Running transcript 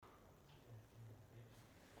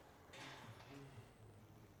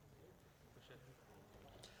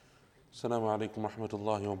السلام عليكم ورحمة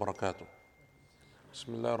الله وبركاته.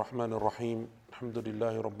 بسم الله الرحمن الرحيم. الحمد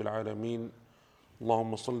لله رب العالمين.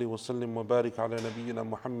 اللهم صل وسلم وبارك على نبينا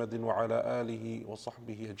محمد وعلى آله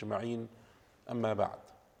وصحبه أجمعين. أما بعد.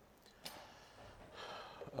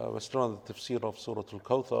 We're still on the tafsir of Surah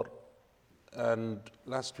Al-Kawthar, and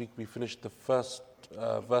last week we finished the first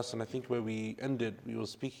verse, and I think where we ended, we were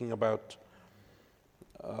speaking about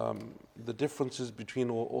the differences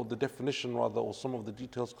between, or the definition rather, or some of the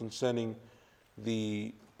details concerning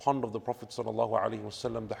the pond of the Prophet sallallahu alaihi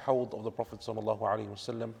wasallam, the hawd of the Prophet sallallahu alaihi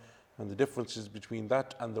wasallam, and the differences between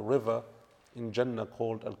that and the river in Jannah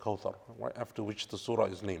called Al-Kawthar, right after which the surah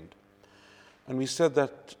is named. And we said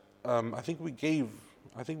that, I think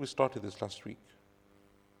we started this last week.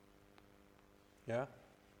 Yeah?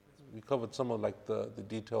 We covered some of the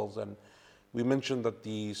details, and we mentioned that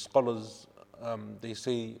the scholars, they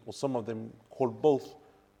say, or some of them call both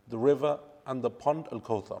the river and the pond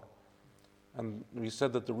Al-Kawthar. And we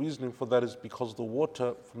said that the reasoning for that is because the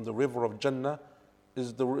water from the river of Jannah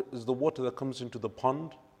is the water that comes into the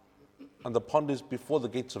pond, and the pond is before the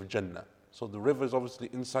gates of Jannah. So the river is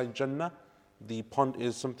obviously inside Jannah, the pond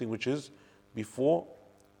is something which is before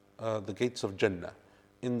the gates of Jannah,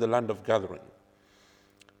 in the land of gathering.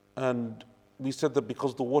 And we said that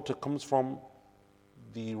because the water comes from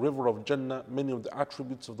the river of Jannah, many of the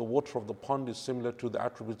attributes of the water of the pond is similar to the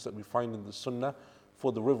attributes that we find in the Sunnah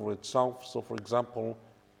for the river itself. So for example,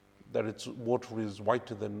 that its water is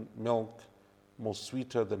whiter than milk, more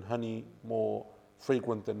sweeter than honey, more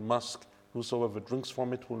fragrant than musk. Whosoever drinks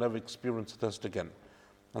from it will never experience thirst again.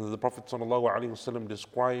 And the Prophet ﷺ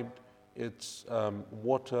described its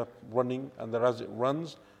water running, and that as it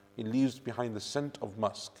runs, it leaves behind the scent of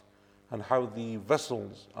musk. And how the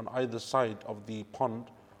vessels on either side of the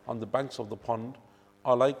pond, on the banks of the pond,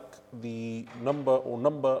 are like the number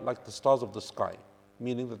like the stars of the sky,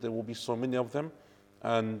 meaning that there will be so many of them.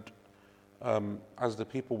 And as the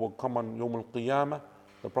people will come on Yawm al-Qiyamah,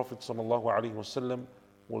 the Prophet ﷺ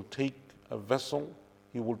will take a vessel,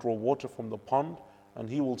 he will draw water from the pond, and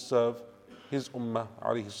he will serve his ummah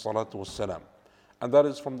alayhi salatu wassalam. And that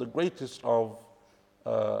is from the greatest of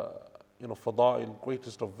fada'il,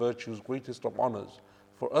 greatest of virtues, greatest of honors,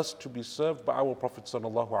 for us to be served by our Prophet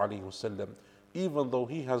sallallahu alaihi wasallam, even though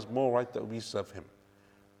he has more right that we serve him.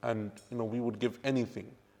 And we would give anything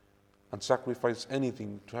and sacrifice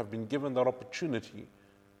anything to have been given that opportunity,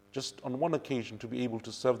 just on one occasion, to be able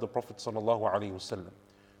to serve the Prophet sallallahu alaihi wasallam.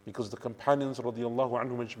 Because the companions radiallahu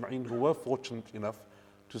anhum ajma'in who were fortunate enough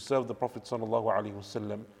to serve the Prophet sallallahu alaihi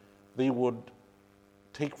wasallam, they would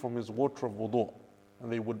take from his water of wudu,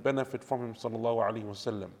 and they would benefit from him sallallahu alaihi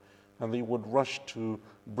wasallam, and they would rush to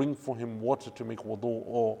bring for him water to make wudu,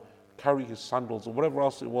 or carry his sandals, or whatever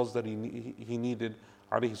else it was that he needed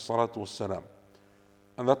alayhi salatu wassalam.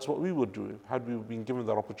 And that's what we would do had we been given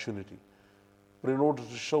that opportunity. But in order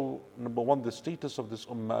to show, number one, the status of this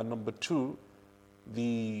ummah, and number two,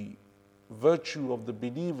 the virtue of the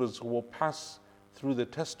believers who will pass through the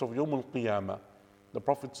test of Yawm al-Qiyamah, the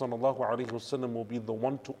Prophet sallallahu alaihi wasallam will be the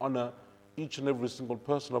one to honor each and every single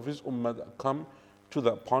person of his ummah that come to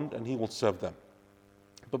that pond, and he will serve them.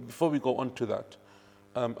 But before we go on to that,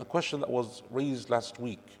 a question that was raised last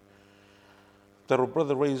week, that our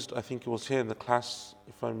brother raised, I think it was here in the class,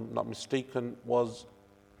 if I'm not mistaken, was,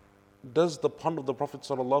 does the pond of the Prophet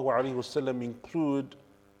ﷺ include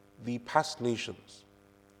the past nations?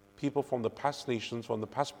 People from the past nations, from the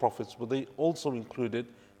past prophets, were they also included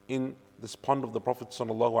in this pond of the Prophet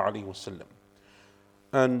ﷺ?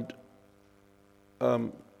 And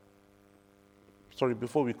sorry,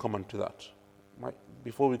 before we come on to that,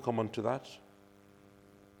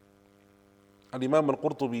 Al-Imam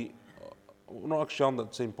Al-Qurtubi, no, actually on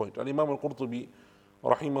that same point, Al-Imam Al-Qurtubi,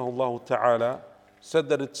 rahimahullah ta'ala, said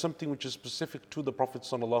that it's something which is specific to the Prophet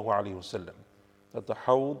sallallahu alaihi wasallam, that the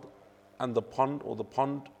hawd and the pond, or the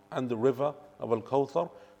pond and the river of Al-Kawthar,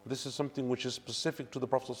 this is something which is specific to the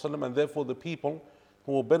Prophet sallallahu alaihi wasallam, and therefore the people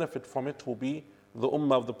who will benefit from it will be the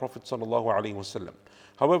ummah of the Prophet sallallahu alaihi wasallam.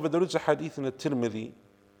 However, there is a hadith in At-Tirmidhi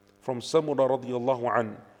from Samura radiyallahu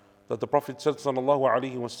an, that the Prophet said sallallahu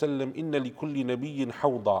alaihi wasallam, inna li kulli nabiyyin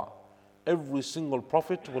hawda, every single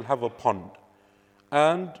prophet will have a pond,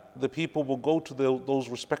 and the people will go to those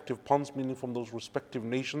respective ponds, meaning from those respective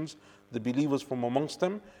nations, the believers from amongst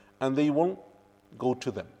them, and they will go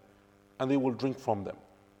to them, and they will drink from them.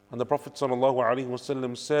 And the Prophet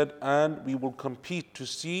ﷺ said, and we will compete to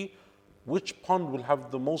see which pond will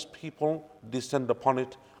have the most people descend upon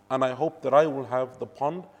it, and I hope that I will have the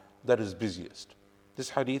pond that is busiest.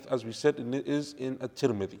 This hadith, as we said, is in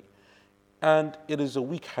At-Tirmidhi, and it is a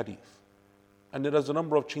weak hadith, and it has a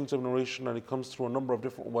number of chains of narration, and it comes through a number of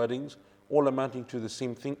different wordings, all amounting to the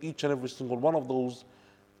same thing. Each and every single one of those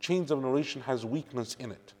chains of narration has weakness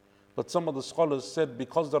in it. But some of the scholars said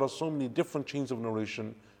because there are so many different chains of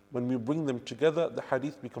narration, when we bring them together, the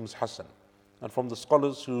hadith becomes hasan. And from the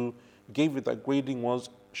scholars who gave it that grading was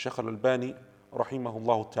Shaykh al-Albani,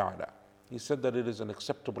 rahimahullah ta'ala. He said that it is an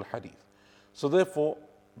acceptable hadith. So therefore,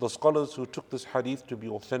 the scholars who took this hadith to be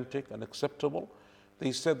authentic and acceptable,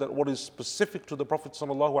 they said that what is specific to the Prophet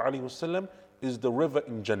sallallahu alaihi wasallam is the river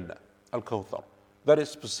in Jannah, Al-Kawthar. That is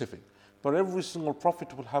specific. But every single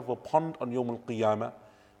prophet will have a pond on Yawm al-Qiyamah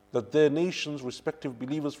that their nations, respective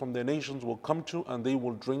believers from their nations, will come to and they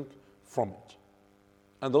will drink from it.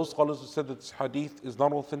 And those scholars who said that this hadith is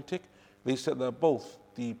not authentic, they said that both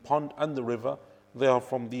the pond and the river, they are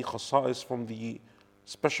from the khasa'is, from the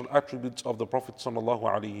special attributes of the Prophet sallallahu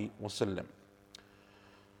alaihi wasallam.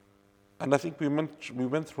 And I think we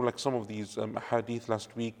went through like some of these hadith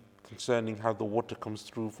last week concerning how the water comes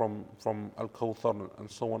through from Al-Kawthar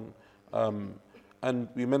and so on. And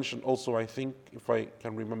we mentioned also, I think, if I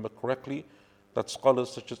can remember correctly, that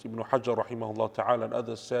scholars such as Ibn Hajar rahimahullah ta'ala and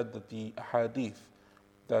others said that the hadith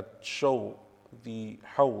that show the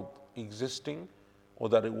hawd existing, or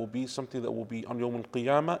that it will be something that will be on Yawm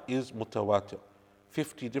al-Qiyamah, is mutawatir.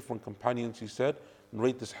 50 different companions, he said,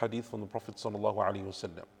 narrate this hadith from the Prophet sallallahu alaihi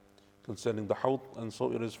wasallam concerning the hawd, and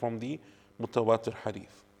so it is from the mutawatir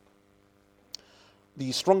hadith.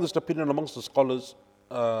 The strongest opinion amongst the scholars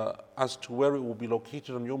as to where it will be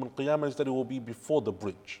located on Yawm al-Qiyamah is that it will be before the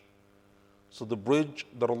bridge. So the bridge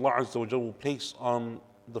that Allah Azza wa Jalla will place on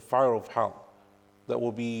the fire of hell, that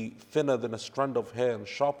will be thinner than a strand of hair and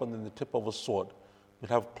sharper than the tip of a sword, will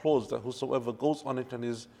have claws that whosoever goes on it and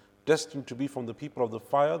is destined to be from the people of the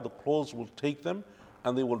fire, the claws will take them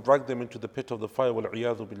and they will drag them into the pit of the fire,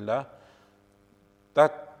 wal-'iyadhu billah.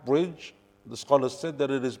 That bridge, the scholars said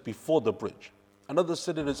that it is before the bridge. Another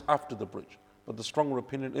said it is after the bridge. But the stronger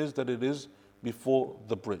opinion is that it is before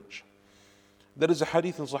the bridge. There is a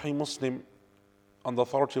hadith in Sahih Muslim on the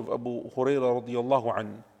authority of Abu Hurairah radiyallahu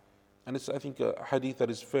anhu, and it's I think a hadith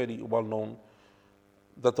that is fairly well known,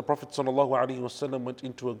 that the Prophet sallallahu alaihi wasallam went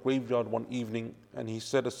into a graveyard one evening and he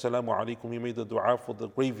said, Assalamu alaikum, he made the dua for the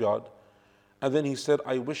graveyard, and then he said,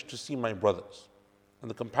 I wish to see my brothers.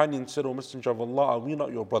 And the companion said, O Messenger of Allah, are we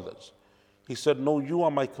not your brothers? He said, no, you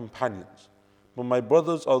are my companions, but my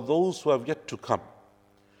brothers are those who have yet to come.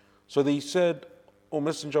 So they said, O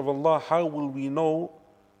Messenger of Allah, how will we know,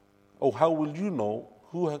 or how will you know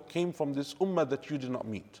who came from this ummah that you did not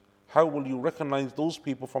meet? How will you recognize those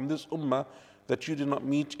people from this ummah that you did not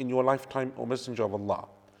meet in your lifetime, O Messenger of Allah?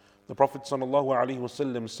 The Prophet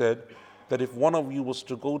ﷺ said that if one of you was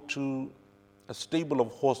to go to a stable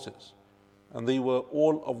of horses and they were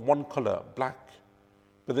all of one color, black,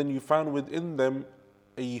 but then you found within them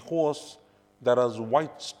a horse that has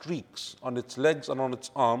white streaks on its legs and on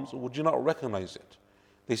its arms, would you not recognize it?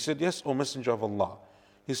 They said, yes, O Messenger of Allah.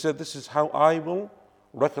 He said, this is how I will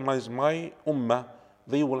recognize my ummah.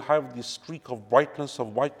 They will have the streak of brightness,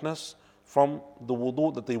 of whiteness from the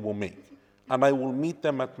wudu that they will make. And I will meet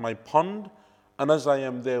them at my pond, and as I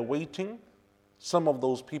am there waiting, some of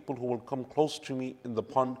those people who will come close to me in the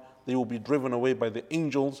pond, they will be driven away by the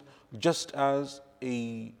angels, just as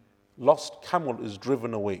a lost camel is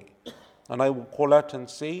driven away. And I will call out and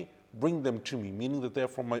say, bring them to me, meaning that they are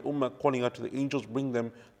from my ummah, calling out to the angels, bring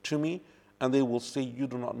them to me, and they will say, you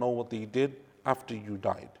do not know what they did after you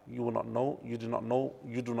died. You will not know, you do not know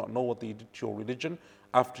what they did to your religion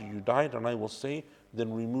after you died, and I will say,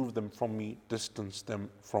 then remove them from me, distance them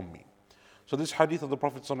from me. So this hadith of the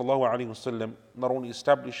Prophet ﷺ not only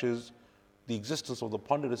establishes the existence of the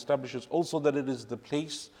pond, it establishes also that it is the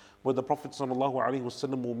place where the Prophet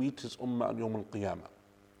ﷺ will meet his ummah on Yawm al-Qiyamah,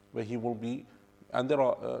 where he will be. And there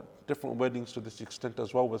are different wordings to this extent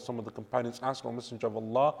as well, where some of the companions asked, O Messenger of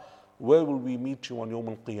Allah, where will we meet you on Yawm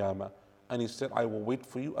al-Qiyamah? And he said, I will wait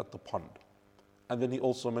for you at the pond. And then he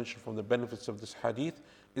also mentioned from the benefits of this hadith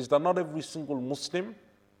is that not every single Muslim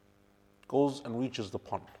goes and reaches the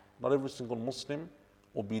pond. Not every single Muslim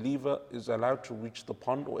or believer is allowed to reach the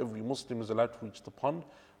pond, or every Muslim is allowed to reach the pond.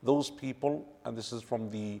 Those people, and this is from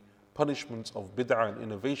the punishments of bid'ah and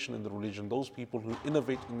innovation in the religion, those people who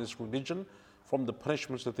innovate in this religion, from the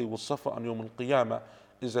punishments that they will suffer on Yawm al-Qiyamah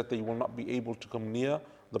is that they will not be able to come near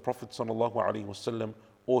the Prophet sallallahu alaihi wasallam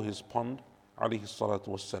or his pond alayhi salatu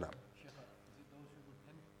wassalam.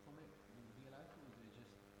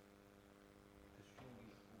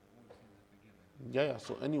 Yeah,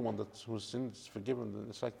 so anyone whose sin is forgiven, then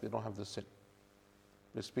it's like they don't have the sin.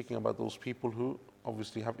 We're speaking about those people who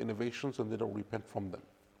obviously have innovations and they don't repent from them.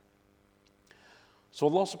 So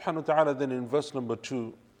Allah subhanahu wa ta'ala then in verse number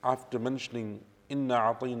 2, after mentioning Inna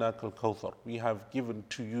a'tainaka al-kawthar. We have given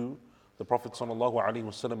to you, the Prophet sallallahu alaihi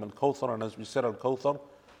wasallam, al-kawthar. And as we said, al-kawthar,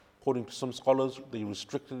 according to some scholars, they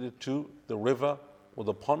restricted it to the river or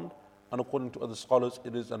the pond. And according to other scholars,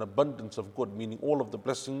 it is an abundance of good, meaning all of the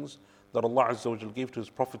blessings that Allah Azza wa Jal gave to His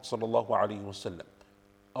Prophet sallallahu alaihi wasallam.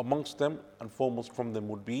 Amongst them and foremost from them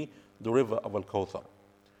would be the river of Al-Kawthar.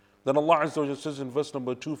 Then Allah Azza wa Jal says in verse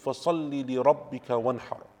number 2, فَصَلِّ لِرَبِّكَ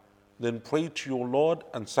وَانْحَرْ. Then pray to your Lord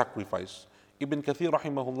and sacrifice. Ibn Kathir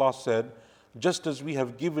rahimahullah said, just as we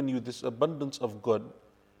have given you this abundance of good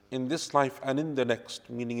in this life and in the next,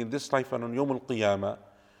 meaning in this life and on Yawm al-Qiyamah,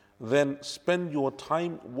 then spend your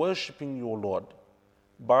time worshipping your Lord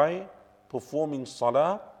by performing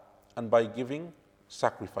salah and by giving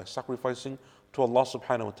sacrificing to Allah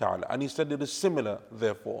subhanahu wa ta'ala. And he said it is similar,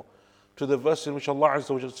 therefore, to the verse in which Allah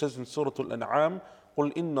Azza wa Jalla says in Surah Al-An'am,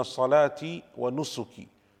 قُلْ إِنَّ صَلَاتِي وَنُسُكِي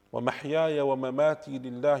وَمَحْيَايَ وَمَمَاتِي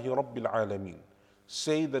لِلَّهِ رَبِّ الْعَالَمِينَ.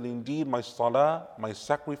 Say that indeed my salah, my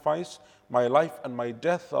sacrifice, my life and my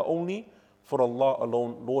death are only for Allah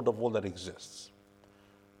alone, Lord of all that exists.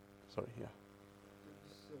 Sorry, yeah.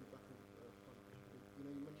 You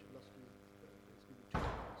mentioned last week that there's going to be two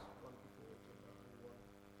things, one before Jannah and one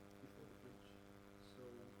before the bridge. So,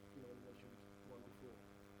 you mentioned one before.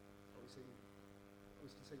 Are we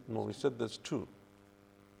still saying? No, we said there's two.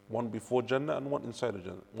 One before Jannah and one inside of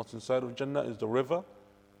Jannah. What's inside of Jannah is the river.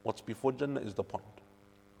 What's before Jannah is the pond.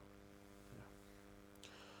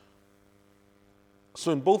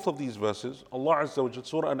 So in both of these verses, Allah Azza wa Jalla,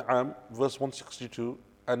 Surah An'am, verse 162,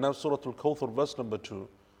 and now Surah Al-Kawthar, verse number 2,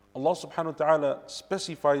 Allah subhanahu wa ta'ala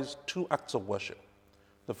specifies two acts of worship.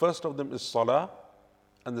 The first of them is salah,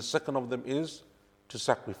 and the second of them is to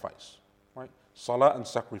sacrifice. Right? Salah and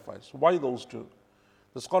sacrifice. Why those two?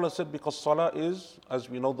 The scholar said because salah is, as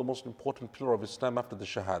we know, the most important pillar of Islam after the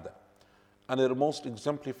shahada. And it most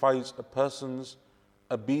exemplifies a person's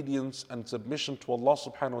obedience and submission to Allah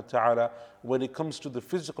subhanahu wa ta'ala when it comes to the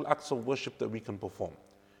physical acts of worship that we can perform.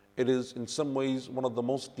 It is in some ways one of the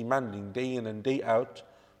most demanding, day in and day out,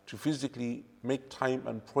 to physically make time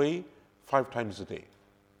and pray 5 times a day.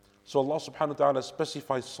 So Allah subhanahu wa ta'ala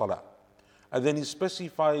specifies salah. And then He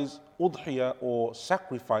specifies udhiyah or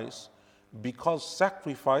sacrifice, because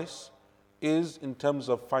sacrifice is, in terms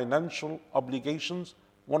of financial obligations,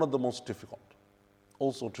 one of the most difficult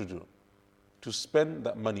also to do, to spend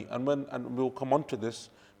that money. And we'll come on to this,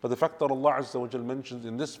 but the fact that Allah Azza wa Jal mentions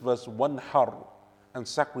in this verse wanhar, and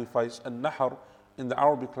sacrifice, and nahar in the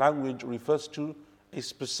Arabic language refers to a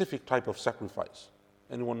specific type of sacrifice.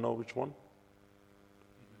 Anyone know which one?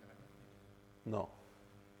 No.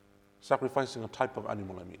 Sacrificing a type of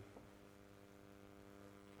animal, I mean.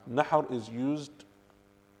 Nahar is used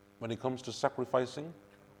when it comes to sacrificing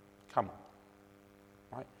camel.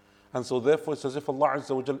 Right? And so therefore it's as if Allah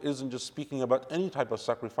Azza wa Jal isn't just speaking about any type of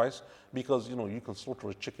sacrifice, because you can slaughter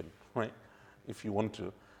a chicken, right? If you want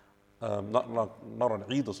to. Not on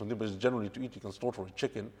Eid or something, but it's generally to eat, you can slaughter a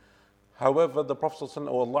chicken. However, the Prophet ﷺ,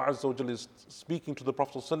 or Allah Azza wa Jal is speaking to the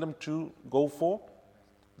Prophet ﷺ to go for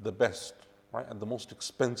the best, right? And the most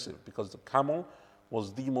expensive, because the camel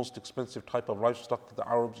was the most expensive type of livestock that the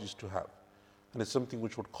Arabs used to have. And it's something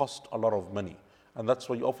which would cost a lot of money. And that's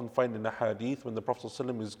why you often find in a hadith when the Prophet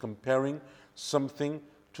ﷺ is comparing something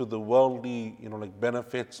to the worldly, like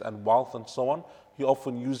benefits and wealth and so on, he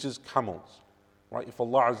often uses camels. Right? If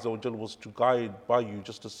Allah Azza wa Jal was to guide by you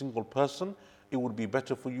just a single person, it would be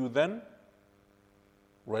better for you than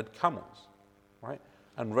red camels. Right?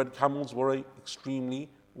 And red camels were an extremely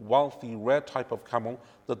wealthy, rare type of camel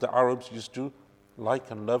that the Arabs used to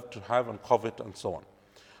like and love to have and covet and so on.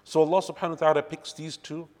 So Allah subhanahu wa ta'ala picks these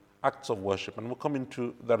two acts of worship, and we'll come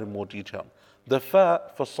into that in more detail. The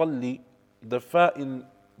fa for salli, the fa in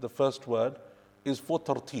the first word is for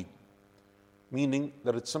tartib, meaning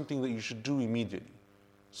that it's something that you should do immediately.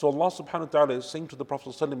 So Allah subhanahu wa ta'ala is saying to the Prophet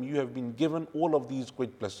ﷺ, you have been given all of these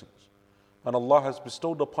great blessings. And Allah has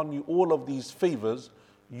bestowed upon you all of these favors.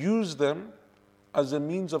 Use them as a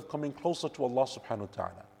means of coming closer to Allah subhanahu wa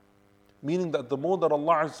ta'ala. Meaning that the more that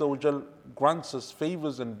Allah Azza wa Jal grants us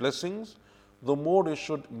favors and blessings, the more it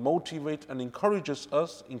should motivate and encourage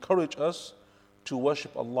us to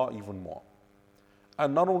worship Allah even more.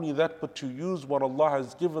 And not only that, but to use what Allah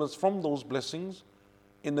has given us from those blessings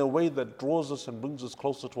in a way that draws us and brings us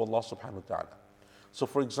closer to Allah subhanahu wa ta'ala. So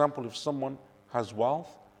for example, if someone has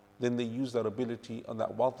wealth, then they use that ability and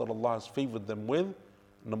that wealth that Allah has favored them with,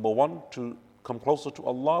 number one, to come closer to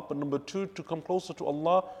Allah, but number two, to come closer to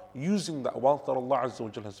Allah using that wealth that Allah Azza wa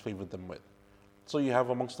Jal has favored them with. So you have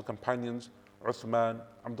amongst the companions, Uthman,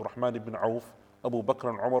 Abdurrahman ibn Auf, Abu Bakr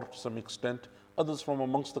and Umar to some extent, others from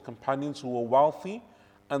amongst the companions who were wealthy,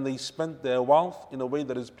 and they spent their wealth in a way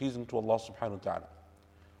that is pleasing to Allah subhanahu wa ta'ala.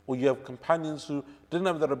 Or you have companions who didn't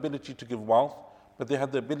have that ability to give wealth, but they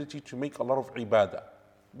had the ability to make a lot of ibadah,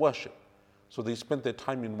 worship. So they spent their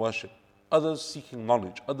time in worship. Others seeking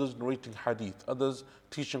knowledge, others narrating hadith, others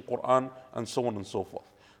teaching Quran, and so on and so forth.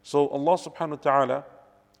 So Allah subhanahu wa ta'ala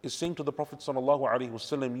is saying to the Prophet sallallahu alaihi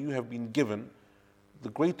wasallam, you have been given the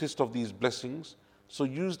greatest of these blessings, so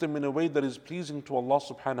use them in a way that is pleasing to Allah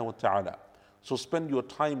subhanahu wa ta'ala. So spend your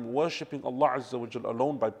time worshipping Allah Azza wa Jal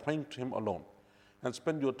alone by praying to Him alone. And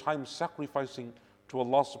spend your time sacrificing to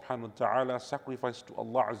Allah subhanahu wa ta'ala, sacrifice to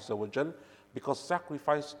Allah Azza wa Jal, because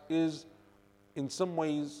sacrifice is in some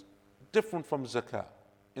ways different from zakah,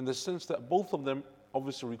 in the sense that both of them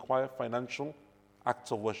obviously require financial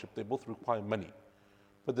acts of worship. They both require money.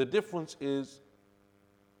 But the difference is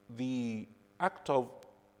the act of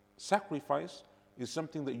sacrifice is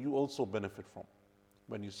something that you also benefit from.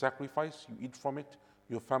 When you sacrifice, you eat from it,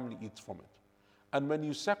 your family eats from it. And when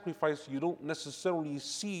you sacrifice, you don't necessarily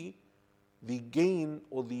see the gain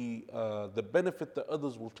or the benefit that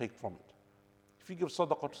others will take from it. If you give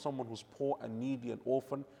sadaqah to someone who's poor and needy and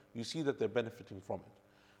orphan, you see that they're benefiting from it.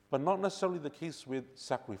 But not necessarily the case with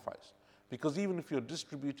sacrifice. Because even if you're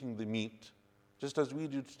distributing the meat, just as we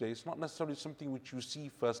do today, it's not necessarily something which you see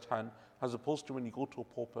firsthand, as opposed to when you go to a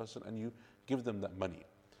poor person and you give them that money.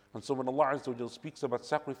 And so when Allah Azza wa Jal speaks about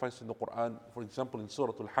sacrifice in the Quran, for example in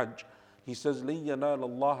Surah Al-Hajj, He says, لَن يَنَالَ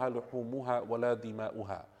اللَّهَ لُحُومُهَا وَلَا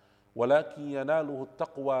دِمَاؤُهَا وَلَكِنْ يَنَالُهُ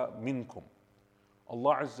التَّقْوَى مِنْكُمْ.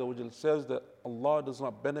 Allah Azza wa Jal says that Allah does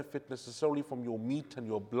not benefit necessarily from your meat and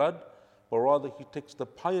your blood, but rather He takes the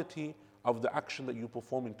piety of the action that you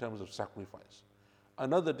perform in terms of sacrifice.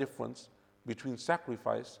 Another difference between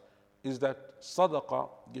sacrifice is that sadaqah,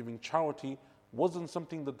 giving charity, wasn't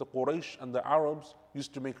something that the Quraysh and the Arabs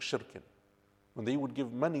used to make shirk in. When they would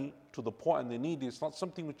give money to the poor and the needy, it's not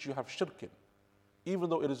something which you have shirk in. Even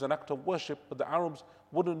though it is an act of worship, but the Arabs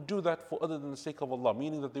wouldn't do that for other than the sake of Allah,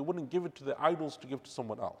 meaning that they wouldn't give it to their idols to give to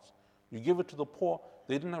someone else. You give it to the poor,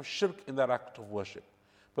 they didn't have shirk in that act of worship.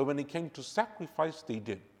 But when it came to sacrifice, they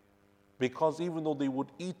did. Because even though they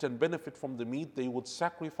would eat and benefit from the meat, they would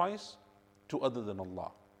sacrifice to other than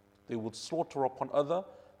Allah. They would slaughter upon other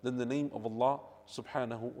than the name of Allah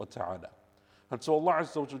subhanahu wa ta'ala. And so Allah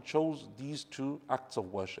Azza wa Jalla chose these two acts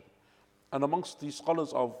of worship. And amongst the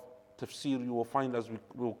scholars of tafsir, you will find, as we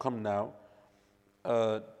will come now,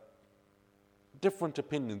 different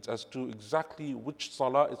opinions as to exactly which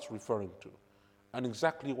salah it's referring to, and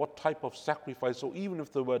exactly what type of sacrifice, or even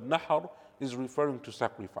if the word nahar is referring to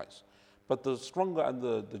sacrifice. But the stronger and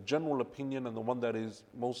the general opinion, and the one that is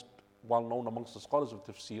most well known amongst the scholars of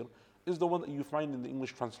tafsir, is the one that you find in the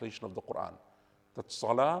English translation of the Quran. That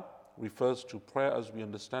salah refers to prayer as we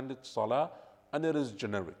understand it, salah, and it is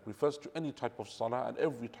generic, refers to any type of salah and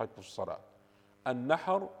every type of salah. And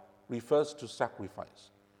nahar refers to sacrifice.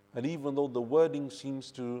 And even though the wording seems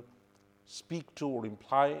to speak to or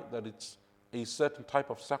imply that it's a certain type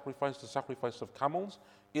of sacrifice, the sacrifice of camels,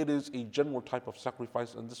 it is a general type of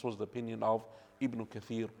sacrifice, and this was the opinion of Ibn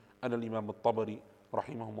Kathir and Al-Imam Al-Tabari,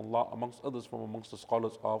 rahimahumullah, amongst others from amongst the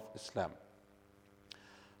scholars of Islam.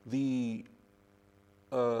 The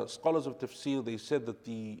scholars of tafsir, they said that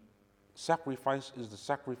the sacrifice is the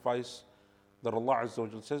sacrifice that Allah Azza wa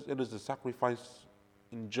Jalla says. It is the sacrifice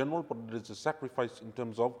in general, but it is a sacrifice in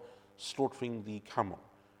terms of slaughtering the camel.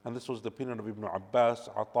 And this was the opinion of Ibn Abbas,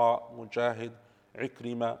 Ata, Mujahid,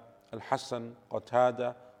 Ikrima, Al-Hasan,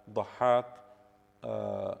 Qatada, Dhahak,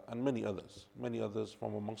 and many others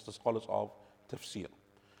from amongst the scholars of tafsir.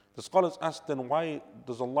 The scholars asked then, why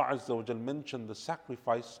does Allah Azza wa Jalla mention the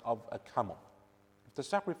sacrifice of a camel? If the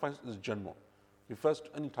sacrifice is general, refers to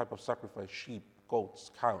any type of sacrifice, sheep, goats,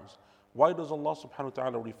 cows, why does Allah subhanahu wa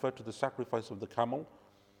ta'ala refer to the sacrifice of the camel?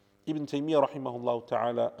 Ibn Taymiyyah rahimahullah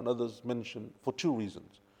ta'ala and others mention for two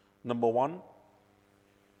reasons. Number one,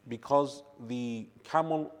 because the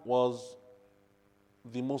camel was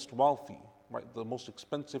the most wealthy, right, the most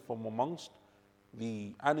expensive from amongst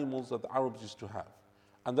the animals that the Arabs used to have.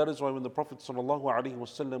 And that is why when the Prophet sallallahu alaihi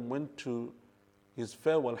wasallam went to his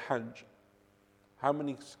farewell Hajj, how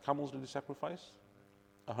many camels did he sacrifice?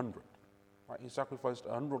 100. Right? He sacrificed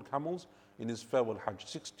 100 camels in his farewell Hajj,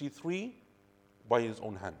 63 by his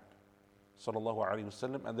own hand, sallallahu alaihi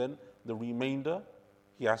wasallam, and then the remainder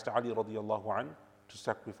he asked Ali radiallahu an to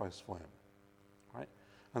sacrifice for him. Right?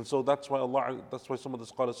 And so that's why some of the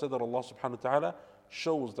scholars said that Allah subhanahu wa ta'ala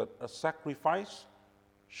shows that a sacrifice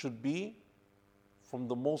should be from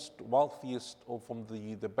the most wealthiest, or from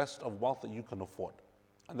the best of wealth that you can afford.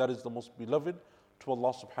 And that is the most beloved to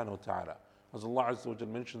Allah subhanahu wa ta'ala. As Allah Azza wa Jal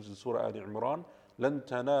mentions in Surah Ali Imran, لَن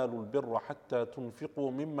تَنَالُوا الْبِرَّ حَتَّى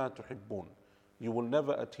تُنْفِقُوا مِمَّا تُحِبُّونَ. You will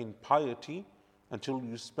never attain piety until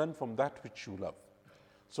you spend from that which you love.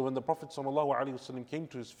 So when the Prophet ﷺ came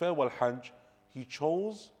to his farewell Hajj, he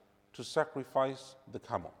chose to sacrifice the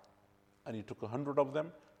camel. And he took 100 of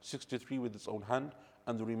them, 63 with his own hand,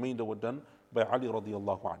 and the remainder were done by Ali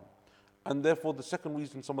radiallahu anhu. And therefore, the second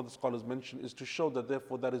reason some of the scholars mention is to show that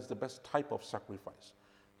therefore that is the best type of sacrifice.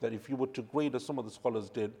 That if you were to grade, as some of the scholars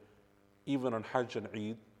did, even on Hajj and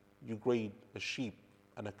Eid, you grade a sheep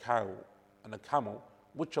and a cow and a camel,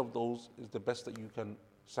 which of those is the best that you can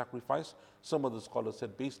sacrifice? Some of the scholars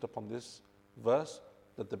said, based upon this verse,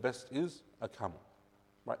 that the best is a camel.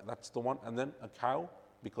 Right, that's the one, and then a cow,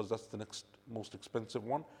 because that's the next most expensive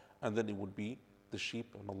one, and then it would be the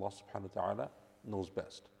sheep, and Allah subhanahu wa ta'ala knows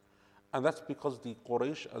best. And that's because the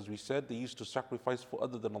Quraysh, as we said, they used to sacrifice for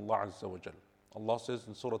other than Allah Azza wa Jal. Allah says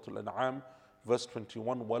in Surah Al-An'am, verse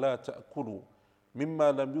 21, وَلَا تَأْكُلُوا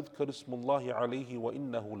مِمَّا لَمْ يُذْكَرِ اسْمُ اللَّهِ عَلَيْهِ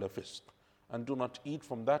وَإِنَّهُ لَفِسْقٌ. And do not eat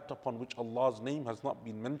from that upon which Allah's name has not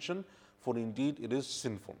been mentioned, for indeed it is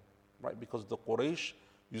sinful. Right? Because the Quraysh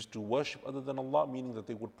used to worship other than Allah, meaning that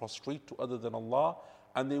they would prostrate to other than Allah,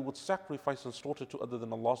 and they would sacrifice and slaughter to other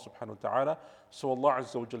than Allah subhanahu wa ta'ala. So Allah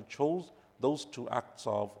Azza wa Jal chose those two acts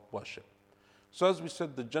of worship. So as we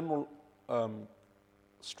said, the general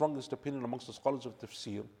strongest opinion amongst the scholars of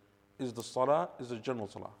tafsir is the salah is a general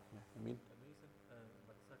salah. Yeah, I mean, The reason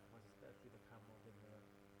but the sacrifice is actually the camel, then the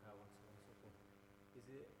cow, and so on and so forth. Is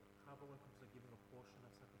it how about when it comes to giving a portion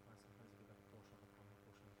of sacrifice? Sometimes you give a portion of the camel, a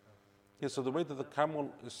portion of the cow. yeah, so the way that the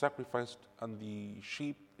camel is sacrificed and the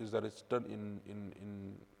sheep is that it's done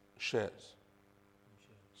in shares.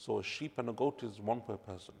 So a sheep and a goat is one per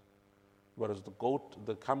person. Whereas the goat,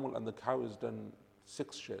 the camel and the cow is done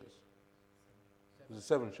 6 shares. Is it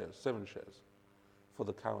 7 shares? 7 shares for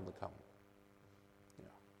the cow and the camel. Yeah.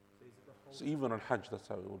 So is it the whole? So even on Hajj, that's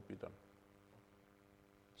how it would be done.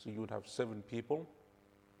 So you would have 7 people,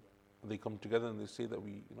 and they come together and they say that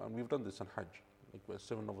we, and we've done this on Hajj, like where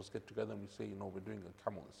 7 of us get together and we say, we're doing a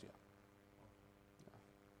camel this year. Yeah.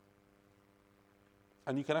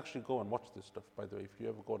 And you can actually go and watch this stuff, by the way, if you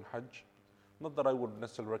ever go on Hajj. Not that I would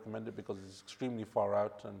necessarily recommend it because it's extremely far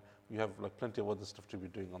out and you have like plenty of other stuff to be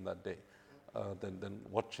doing on that day than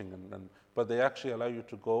watching. But they actually allow you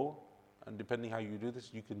to go, and depending how you do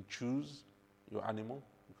this, you can choose your animal.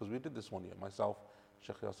 Because we did this one year, myself,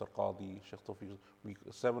 Sheikh Yasser Qadi, Sheikh Tawfiq,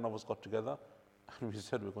 7 of us got together and we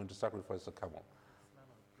said we're going to sacrifice a camel.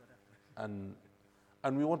 And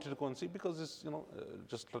we wanted to go and see because it's,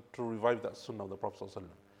 just to revive that sunnah of the Prophet ﷺ.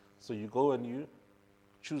 So you go and you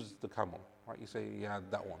choose the camel, right? You say, yeah,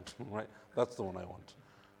 that one, right? That's the one I want.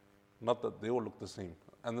 Not that they all look the same.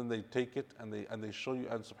 And then they take it and they show you,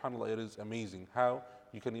 and subhanAllah, it is amazing how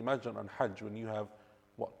you can imagine on Hajj when you have,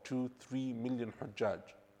 2-3 million Hujjaj,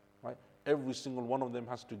 right? Every single one of them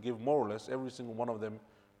has to give more or less, every single one of them,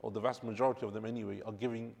 or the vast majority of them anyway, are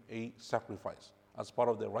giving a sacrifice as part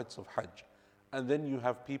of their rites of Hajj. And then you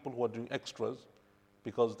have people who are doing extras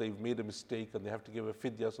because they've made a mistake and they have to give a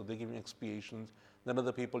fidya, so they're giving expiations. Then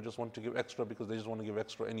other people just want to give extra because they just want to give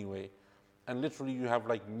extra anyway. And literally you have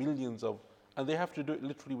like millions of, and they have to do it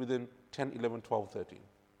literally within 10, 11, 12, 13.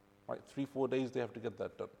 Right? 3-4 days they have to get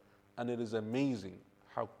that done. And it is amazing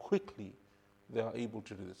how quickly they are able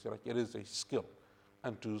to do this. Like, it is a skill.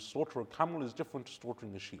 And to slaughter a camel is different to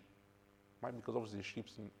slaughtering a sheep. Right? Because obviously a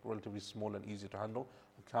sheep's relatively small and easy to handle.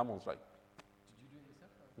 A camel's like, Did you do it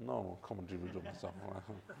yourself? no, come on, do it myself.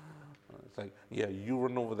 It's like, yeah, you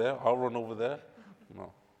run over there, I'll run over there.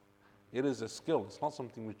 No. It is a skill. It's not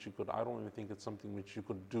something which you could, I don't even think it's something which you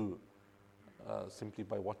could do simply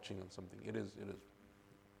by watching and something. It is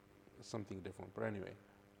something different. But anyway.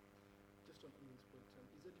 Just on Ian's point,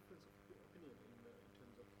 is there a difference of opinion in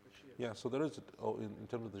terms of the shares? Yeah, so there is, in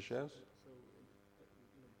terms of the shares? So,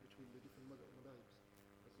 between the different madhabs,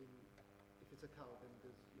 as in, if it's a cow, then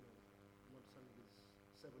there's, one son is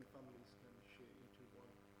 7 families can share into one.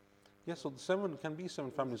 Yeah, so the 7 can be 7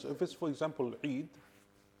 families. So if it's, for example, Eid,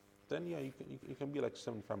 then yeah, you can be like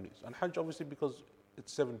 7 families. And Hajj, obviously, because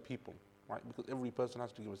it's 7 people, right? Because every person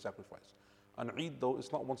has to give a sacrifice. And Eid, though,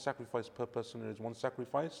 it's not one sacrifice per person, it is one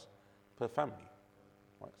sacrifice per family,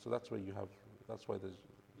 right? So that's where you have, that's why there's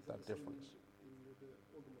Is that the same difference. in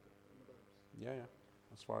all the madhabs? Yeah,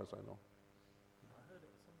 as far as I know. I heard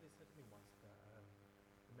somebody said to me once that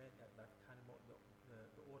the men that animal,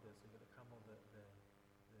 the order, so you got the camel, the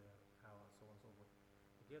cow, and so on and so forth.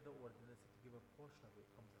 To give the order, then they said to give a portion of it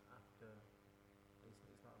comes after.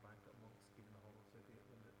 It's not a blanket amongst giving the whole. So if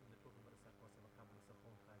when they're talking about the sacrifice of a camel, it's a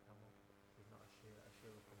whole entire camel. It's not a share. A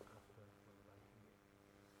share will come after.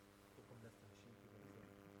 Will come less than a sheep.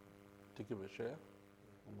 To give a share?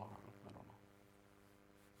 Allah, I don't know.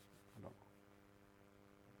 I don't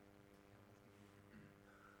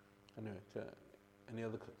know. Anyway, any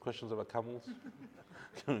other questions about camels?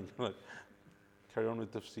 Can we carry on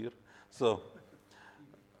with tafsir? So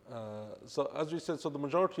as we said, so the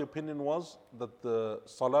majority opinion was that the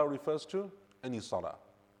salah refers to any salah,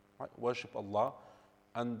 right? Worship Allah,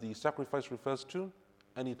 and the sacrifice refers to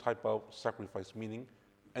any type of sacrifice, meaning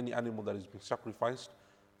any animal that is being sacrificed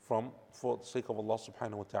for the sake of Allah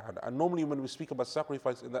subhanahu wa ta'ala. And normally when we speak about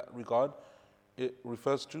sacrifice in that regard, it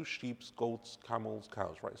refers to sheep, goats, camels,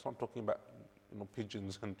 cows, right? It's not talking about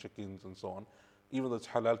pigeons and chickens and so on, even though it's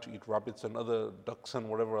halal to eat rabbits and other ducks and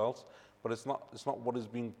whatever else, but it's not what is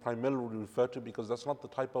being primarily referred to, because that's not the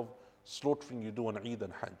type of slaughtering you do on Eid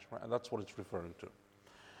and Hajj, right? And that's what it's referring to.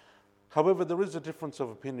 However, there is a difference of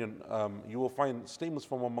opinion. You will find statements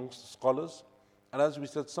from amongst the scholars, and as we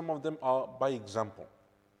said, some of them are by example.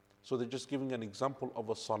 So they're just giving an example of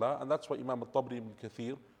a salah, and that's why Imam al-Tabari ibn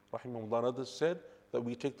Kathir, rahimahullah, and others said that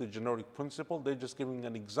we take the generic principle. They're just giving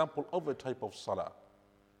an example of a type of salah,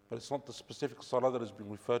 but it's not the specific salah that is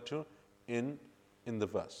being referred to in the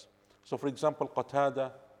verse. So for example,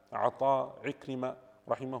 Qatada, Ata, Ikrima,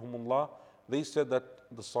 rahimahumullah, they said that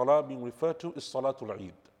the salah being referred to is Salatul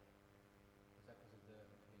Eid.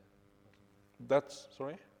 That's,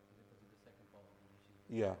 sorry?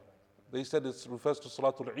 Yeah. They said it refers to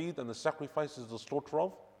Salatul Eid, and the sacrifice is the slaughter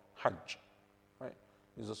of Hajj, right?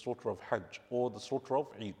 Is the slaughter of Hajj or the slaughter of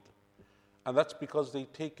Eid. And that's because they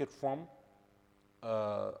take it from,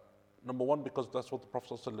 number one, because that's what the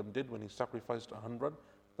Prophet ﷺ did when he sacrificed 100.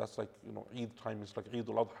 That's like, Eid time is like Eid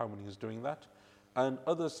al-Adha when he's doing that. And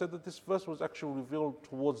others said that this verse was actually revealed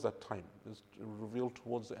towards that time. It's revealed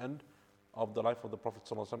towards the end of the life of the Prophet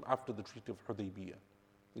ﷺ after the Treaty of Hudaybiyah.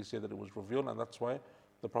 They say that it was revealed, and that's why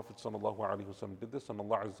the Prophet ﷺ did this, and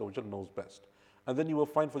Allah Azza wa Jal knows best. And then you will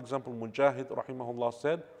find, for example, Mujahid rahimahullah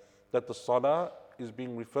said that the salah is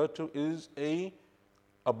being referred to is a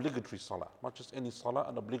obligatory salah, not just any salah,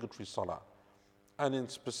 an obligatory salah. And in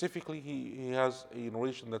specifically, he has a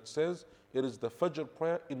narration that says it is the Fajr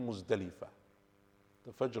prayer in Muzdalifah.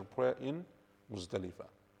 The Fajr prayer in Muzdalifah.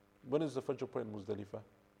 When is the Fajr prayer in Muzdalifah?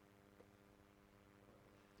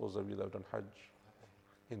 Those of you that have done Hajj,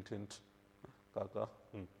 hint, hint, kaka.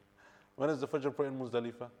 When is the Fajr prayer in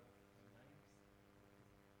Muzdalifah?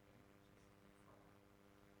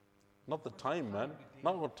 Not the time, man.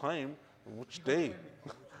 Not what time. Which day?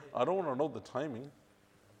 I don't want to know the timing.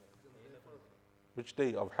 Which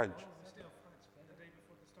day of Hajj?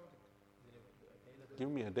 Give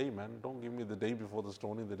me a day, man. Don't give me the day before the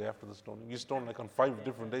stoning, the day after the stoning. You stone like on 5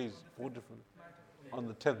 different days, 4 different. On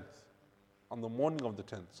the 10th, on the morning of the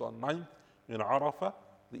 10th. So on 9th, in Arafah,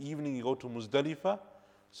 the evening you go to Muzdalifah.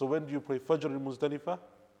 So when do you pray Fajr in Muzdalifah?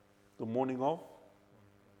 The morning of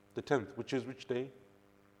the 10th, which is which day?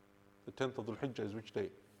 The 10th of Dhul Hijjah is which day?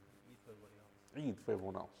 Eid for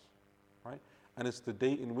everyone else, right? And it's the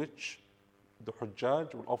day in which the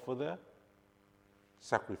Hujjaj will offer their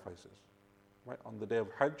sacrifices, right? On the day of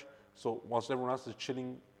Hajj. So whilst everyone else is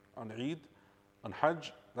chilling on Eid, on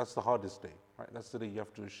Hajj, that's the hardest day, right? That's the day you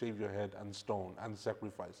have to shave your head and stone and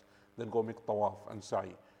sacrifice, then go make tawaf and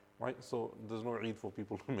sa'i, right? So there's no Eid for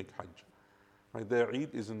people who make Hajj, right? Their Eid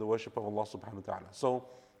is in the worship of Allah subhanahu wa ta'ala. So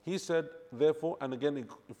he said, therefore, and again it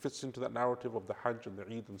fits into that narrative of the Hajj and the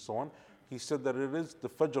Eid and so on. He said that it is the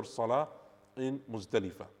Fajr Salah in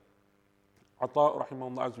Muzdalifah. Ata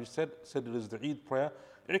rahimahullah, as we said it is the Eid prayer.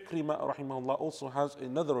 Ikrima rahimahullah also has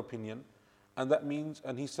another opinion, and that means,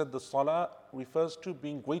 and he said the Salah refers to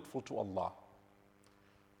being grateful to Allah.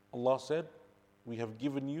 Allah said, we have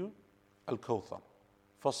given you Al-Kawthar.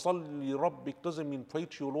 فَصَلِّ لِرَبِّكَ doesn't mean pray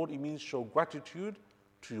to your Lord, it means show gratitude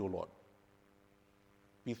to your Lord.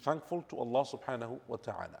 Be thankful to Allah subhanahu wa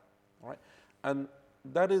ta'ala. Right? And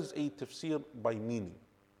that is a tafsir by meaning,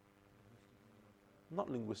 not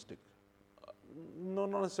linguistic. No,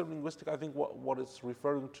 not necessarily linguistic. I think what it's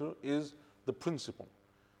referring to is the principle.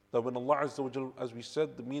 That when Allah Azza wa Jal, as we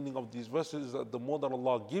said, the meaning of these verses is that the more that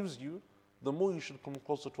Allah gives you, the more you should come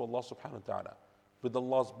closer to Allah subhanahu wa ta'ala. With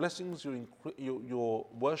Allah's blessings, your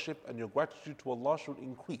worship and your gratitude to Allah should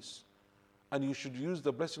increase. And you should use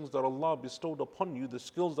the blessings that Allah bestowed upon you, the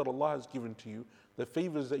skills that Allah has given to you, the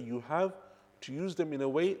favors that you have, to use them in a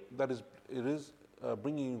way that is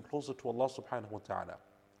bringing you closer to Allah subhanahu wa ta'ala.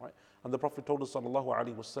 Right? And the Prophet told us sallallahu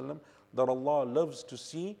alaihi wasallam that Allah loves to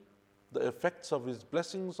see the effects of His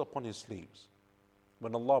blessings upon His slaves.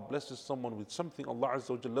 When Allah blesses someone with something, Allah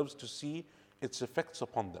Azza wa Jalla loves to see its effects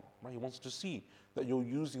upon them. Right? He wants to see that you're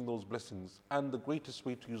using those blessings. And the greatest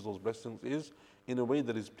way to use those blessings is in a way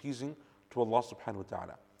that is pleasing to Allah subhanahu wa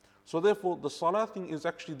ta'ala. So therefore, the salah thing is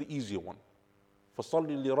actually the easier one. فَصَلِّ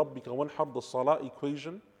لِرَبِّكَ وَانْحَرْ, the salah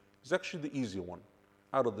equation is actually the easier one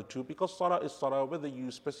out of the two, because salah is salah, whether you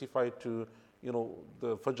specify to,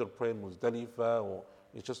 the Fajr prayer in Muzdalifah, or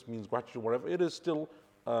it just means gratitude, whatever, it is still,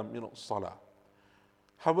 salah.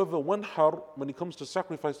 However, wanhar, when it comes to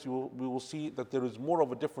sacrifice, we will see that there is more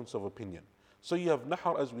of a difference of opinion. So you have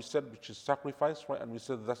nahar, as we said, which is sacrifice, right? And we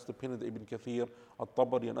said that's the opinion of Ibn Kathir,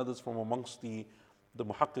 At-Tabari, and others from amongst the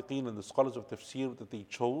muhaqqiqeen and the scholars of tafsir that they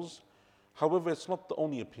chose. However, it's not the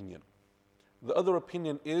only opinion. The other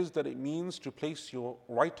opinion is that it means to place your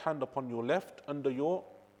right hand upon your left under your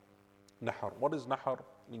nahar. What is nahar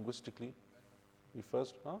linguistically? You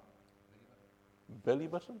first, huh? Belly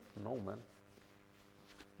button? No, man.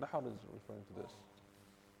 Nahar is referring to this.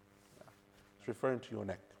 Yeah. It's referring to your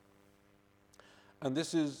neck. And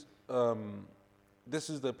this is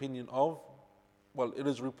the opinion of, well, it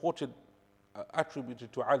is reported,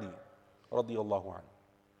 attributed to Ali, radiallahu anhu,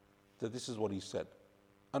 that this is what he said.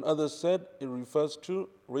 And others said it refers to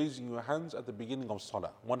raising your hands at the beginning of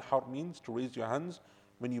salah. Wanhar means to raise your hands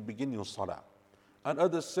when you begin your salah. And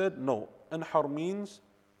others said no, anhar means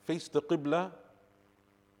face the qibla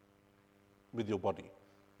with your body.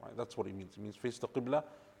 Right? That's what it means. It means face the qibla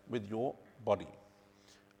with your body.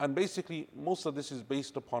 And basically, most of this is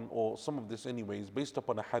based upon, or some of this anyway, is based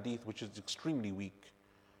upon a hadith which is extremely weak.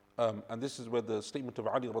 And this is where the statement of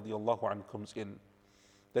Ali radiallahu anhu comes in,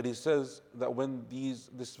 that he says that when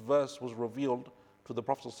this verse was revealed to the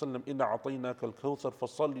Prophet ﷺ, إِنَّا عَطَيْنَاكَ الْكَوْثَرَ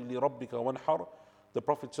فَصَلِّ لِرَبِّكَ وَانْحَرْ, the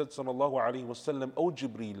Prophet said sallallahu alayhi wasallam, O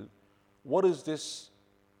Jibreel, what is this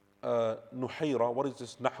nuhayra, what is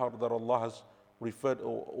this nahar that Allah has referred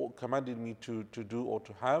or commanded me to do or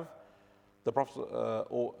to have? The Prophet,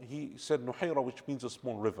 or he said nuhayra, which means a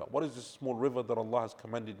small river. What is this small river that Allah has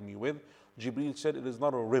commanded me with? Jibreel said it is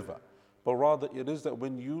not a river, but rather it is that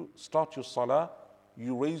when you start your salah,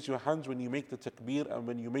 you raise your hands when you make the takbir, and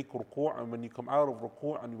when you make ruku', and when you come out of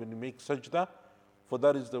ruku', and when you make sajda, for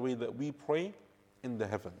that is the way that we pray in the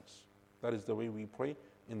heavens. That is the way we pray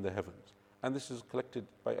in the heavens. And this is collected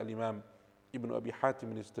by Al-Imam Ibn Abi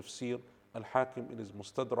Hatim in his tafsir, Al-Hakim in his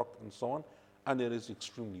Mustadrak, and so on, and it is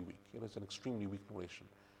extremely weak. It is an extremely weak narration.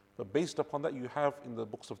 But based upon that, you have in the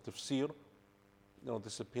books of tafsir,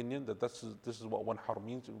 this opinion that this is what wanhar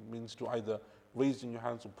means. It means to either raising your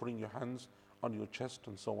hands or putting your hands on your chest,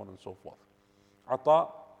 and so on and so forth. Ata,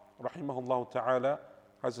 rahimahullah ta'ala,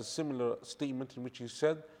 has a similar statement in which he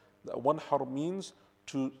said that wanhar means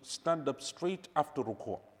to stand up straight after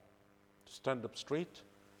ruku'. To stand up straight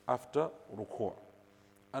after ruku'.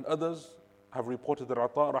 And others have reported that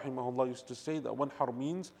Ata, rahimahullah, used to say that wanhar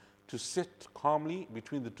means to sit calmly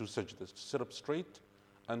between the two sajdas, to sit up straight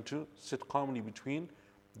and to sit calmly between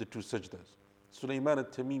the two sajdas. Sulaiman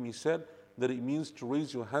al-Tamimi said that it means to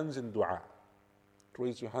raise your hands in dua, to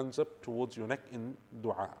raise your hands up towards your neck in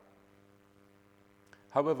dua.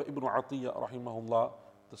 However, Ibn Atiyah, rahimahullah,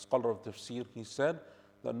 the scholar of tafsir, he said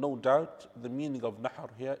that no doubt the meaning of nahar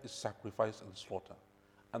here is sacrifice and slaughter.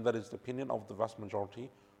 And that is the opinion of the vast majority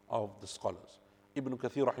of the scholars. Ibn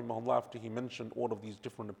Kathir, rahimahullah, after he mentioned all of these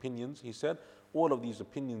different opinions, he said all of these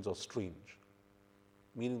opinions are strange,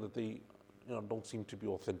 meaning that they don't seem to be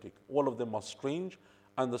authentic. All of them are strange,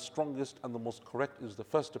 and the strongest and the most correct is the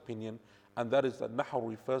first opinion, and that is that nahar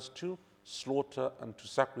refers to slaughter and to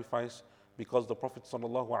sacrifice, because the Prophet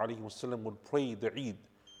ﷺ would pray the Eid,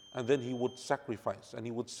 and then he would sacrifice, and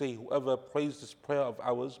he would say, whoever prays this prayer of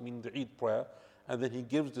ours, meaning the Eid prayer, and then he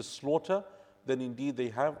gives this slaughter, then indeed they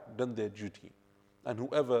have done their duty. And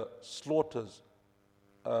whoever slaughters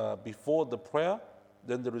before the prayer,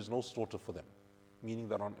 then there is no slaughter for them. Meaning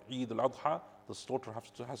that on Eid al-Adha, the slaughter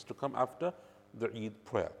has to come after the Eid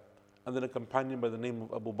prayer. And then a companion by the name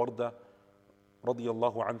of Abu Barda,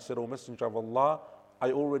 radiyallahu anhu, said, O Messenger of Allah,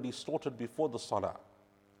 I already slaughtered before the salah.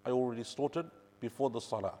 I already slaughtered before the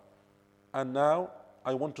salah. And now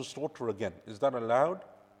I want to slaughter again. Is that allowed?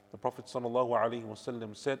 The Prophet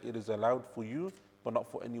ﷺ said, it is allowed for you, but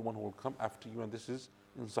not for anyone who will come after you. And this is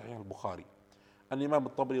in Sahih al-Bukhari. And Imam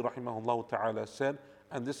al-Tabari, rahimahullah ta'ala, said,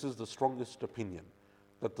 and this is the strongest opinion,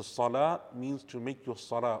 that the salah means to make your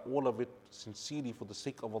salah, all of it sincerely for the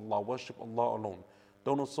sake of Allah. Worship Allah alone.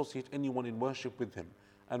 Don't associate anyone in worship with Him.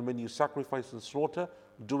 And when you sacrifice and slaughter,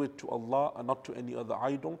 do it to Allah and not to any other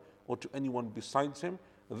idol or to anyone besides Him.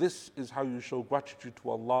 This is how you show gratitude to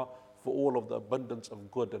Allah for all of the abundance of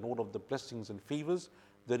good and all of the blessings and favors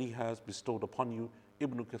that He has bestowed upon you.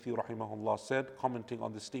 Ibn Kathir rahimahullah said, commenting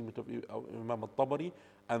on the statement of Imam al-Tabari,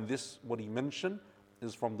 and this, what he mentioned,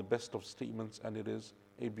 is from the best of statements, and it is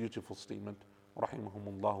a beautiful statement.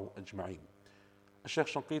 Rahimahumullahu ajma'in. Shaykh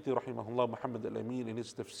Shanqiti rahimahullah, Muhammad al-Amin, in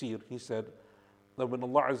his tafsir, he said that when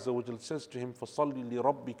Allah Azza wa Jal says to him, فَصَلِّ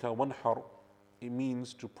لِرَبِّكَ وَانْحَرْ, it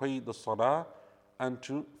means to pray the salah and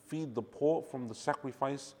to feed the poor from the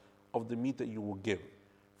sacrifice of the meat that you will give.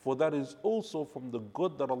 For that is also from the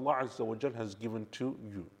good that Allah Azza wa Jal has given to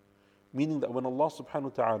you. Meaning that when Allah subhanahu wa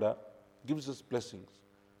ta'ala gives us blessings,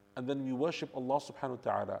 and then we worship Allah subhanahu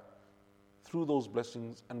wa ta'ala through those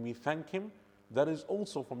blessings and we thank Him, that is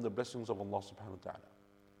also from the blessings of Allah subhanahu wa ta'ala.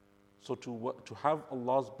 So to have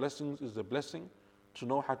Allah's blessings is a blessing. To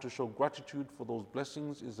know how to show gratitude for those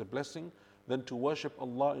blessings is a blessing. Then to worship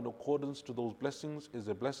Allah in accordance to those blessings is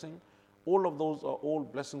a blessing. All of those are all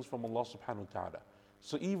blessings from Allah subhanahu wa ta'ala.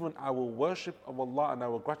 So even our worship of Allah and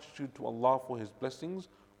our gratitude to Allah for His blessings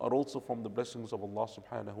are also from the blessings of Allah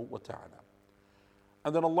subhanahu wa ta'ala.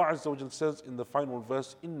 And then Allah Azza wa Jal says in the final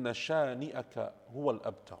verse, إِنَّ شَانِئَكَ هُوَ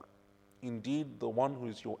الْأَبْتَرُ. Indeed, the one who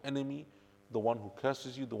is your enemy, the one who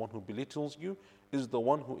curses you, the one who belittles you, is the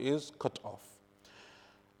one who is cut off.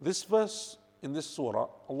 This verse in this surah,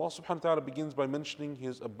 Allah subhanahu wa ta'ala begins by mentioning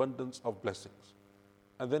His abundance of blessings.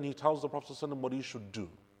 And then He tells the Prophet ﷺ what he should do.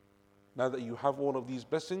 Now that you have all of these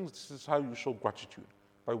blessings, this is how you show gratitude,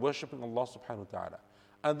 by worshipping Allah subhanahu wa ta'ala.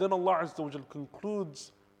 And then Allah Azza wa Jal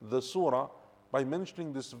concludes the surah by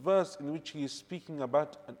mentioning this verse in which He is speaking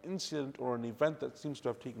about an incident or an event that seems to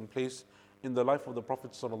have taken place in the life of the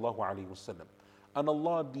Prophet sallallahu alaihi wasallam. And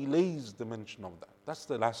Allah delays the mention of that. That's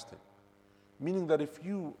the last thing. Meaning that if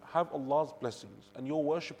you have Allah's blessings and you're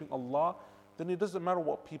worshipping Allah, then it doesn't matter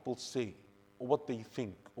what people say or what they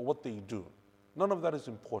think or what they do. None of that is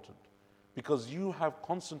important, because you have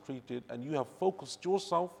concentrated and you have focused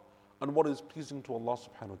yourself on what is pleasing to Allah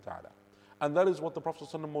subhanahu wa ta'ala. And that is what the Prophet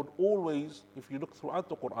ﷺ would always, if you look throughout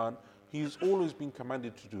the Quran, he's always been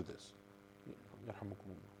commanded to do this.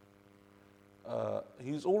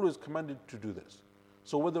 He's always commanded to do this.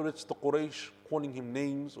 So whether it's the Quraysh calling him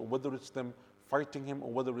names, or whether it's them fighting him,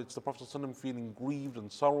 or whether it's the Prophet ﷺ feeling grieved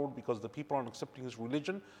and sorrowed because the people aren't accepting his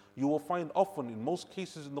religion, you will find often, in most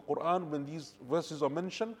cases in the Quran, when these verses are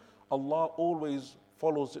mentioned, Allah always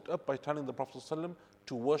follows it up by telling the Prophet ﷺ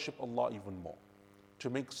to worship Allah even more, to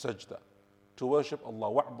make sajda, to worship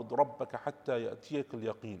Allah. وَعْبُدْ رَبَّكَ حَتَّى يَأْتِيَكَ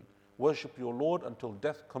الْيَقِينَ. Worship your Lord until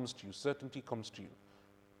death comes to you, certainty comes to you.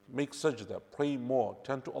 Make sajda, pray more,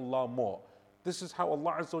 turn to Allah more. This is how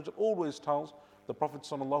Allah Azza wa Jal always tells the Prophet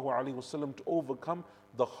sallallahu alaihi wasallam to overcome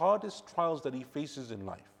the hardest trials that he faces in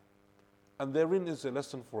life. And therein is a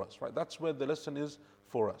lesson for us, right? That's where the lesson is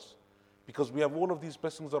for us. Because we have all of these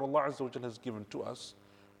blessings that Allah Azza wa Jal has given to us,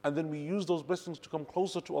 and then we use those blessings to come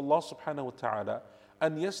closer to Allah subhanahu wa ta'ala.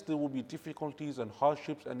 And yes, there will be difficulties and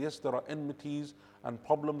hardships, and yes, there are enmities and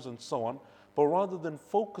problems and so on. But rather than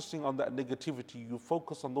focusing on that negativity, you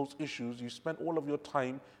focus on those issues, you spend all of your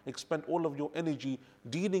time, expend all of your energy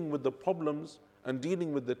dealing with the problems and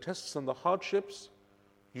dealing with the tests and the hardships,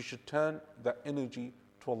 you should turn that energy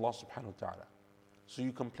to Allah subhanahu wa ta'ala. So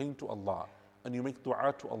you complain to Allah, and you make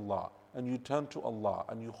dua to Allah, and you turn to Allah,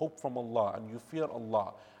 and you hope from Allah, and you fear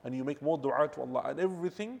Allah, and you make more dua to Allah, and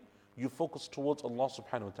everything you focus towards Allah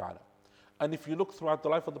subhanahu wa ta'ala. And if you look throughout the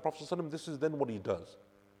life of the Prophet ﷺ, this is then what he does.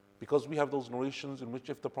 Because we have those narrations in which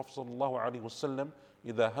if the Prophet ﷺ,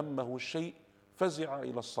 إِذَا هَمَّهُ شَيْءٍ فَزِعَ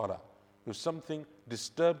إِلَى الصَّلَاةِ, if something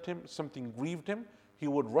disturbed him, something grieved him, he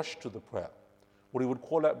would rush to the prayer. Or he would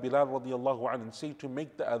call out Bilal radiallahu anhu and say, to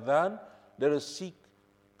make the adhan, let us seek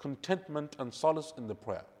contentment and solace in the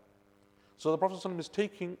prayer. So the Prophet ﷺ is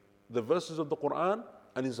taking the verses of the Quran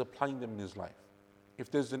and is applying them in his life.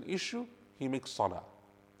 If there's an issue, he makes salah.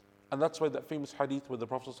 And that's why that famous hadith where the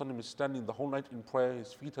Prophet ﷺ is standing the whole night in prayer,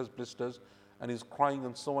 his feet has blisters, and he's crying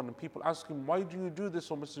and so on. And people ask him, why do you do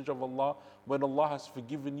this, O Messenger of Allah, when Allah has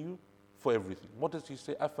forgiven you for everything? What does he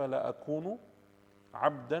say? أَفَلَا أَكُونُ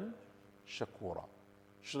عَبْدًا شَكُورًا.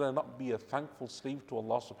 Should I not be a thankful slave to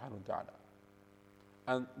Allah subhanahu wa ta'ala?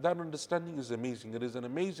 And that understanding is amazing. It is an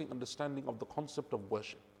amazing understanding of the concept of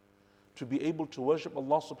worship. To be able to worship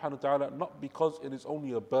Allah subhanahu wa ta'ala not because it is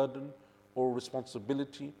only a burden or a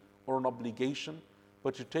responsibility or an obligation,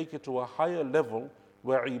 but to take it to a higher level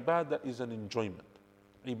where ibadah is an enjoyment.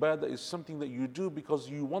 Ibadah is something that you do because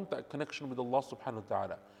you want that connection with Allah subhanahu wa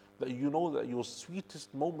ta'ala. That you know that your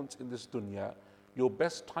sweetest moments in this dunya, your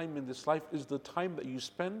best time in this life is the time that you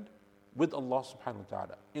spend with Allah subhanahu wa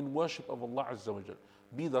ta'ala in worship of Allah Azza wa Jal.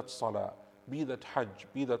 Be that salah, be that hajj,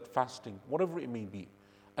 be that fasting, whatever it may be.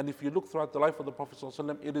 And if you look throughout the life of the Prophet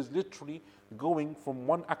ﷺ, it is literally going from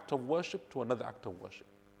one act of worship to another act of worship.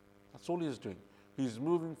 That's all he is doing. He's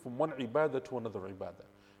moving from one ibadah to another ibadah.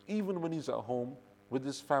 Even when he's at home, with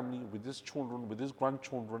his family, with his children, with his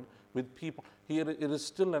grandchildren, with people. Here it is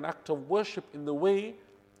still an act of worship in the way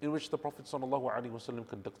in which the Prophet ﷺ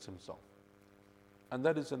conducts himself. And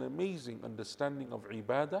that is an amazing understanding of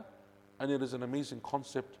ibadah, and it is an amazing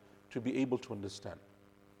concept to be able to understand.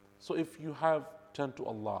 So if you have turned to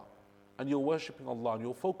Allah, and you're worshipping Allah, and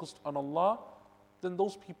you're focused on Allah, then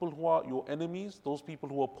those people who are your enemies, those people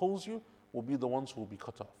who oppose you, will be the ones who will be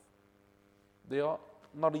cut off. They are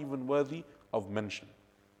not even worthy of mention.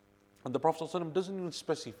 And the Prophet ﷺ doesn't even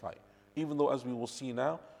specify, even though as we will see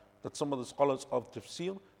now, that some of the scholars of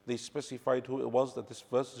tafsir, they specified who it was that this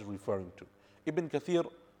verse is referring to. Ibn Kathir,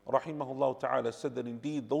 rahimahullah ta'ala, said that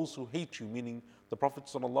indeed those who hate you, meaning the Prophet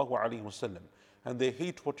ﷺ, and they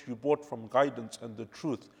hate what you brought from guidance and the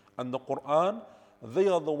truth and the Quran, they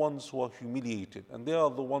are the ones who are humiliated, and they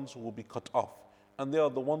are the ones who will be cut off, and they are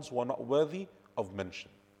the ones who are not worthy of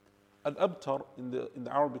mention. Al-abtar in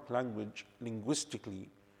the Arabic language, linguistically,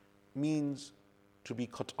 means to be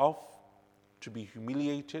cut off, to be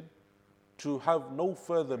humiliated, to have no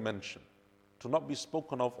further mention, to not be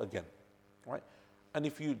spoken of again. Right? And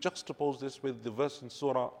if you juxtapose this with the verse in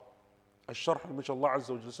Surah Al-Sharh, in which Allah Azza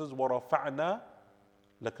wa Jalla says, وَرَفَعْنَا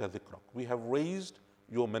لَكَ ذِكْرَكَ, we have raised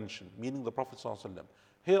your mention, meaning the Prophet ﷺ.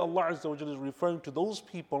 Here Allah Azza wa Jalla is referring to those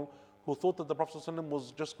people who thought that the Prophet ﷺ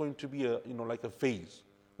was just going to be like a phase,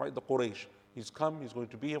 right? The Quraysh. He's come, he's going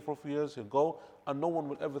to be here for a few years, he'll go, and no one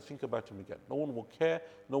will ever think about him again. No one will care,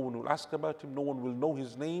 no one will ask about him, no one will know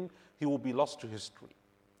his name, he will be lost to history.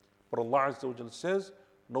 But Allah Azza wa Jalla says,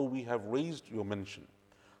 no, we have raised your mention.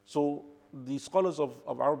 So the scholars of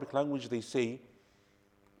Arabic language, they say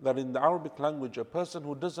that in the Arabic language, a person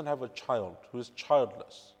who doesn't have a child, who is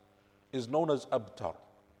childless, is known as abtar.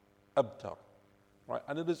 Abtar. Right?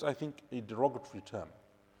 And it is, I think, a derogatory term.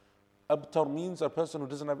 Abtar means a person who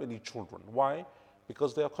doesn't have any children. Why?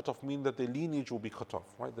 Because they are cut off, meaning that their lineage will be cut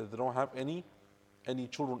off, right? That they don't have any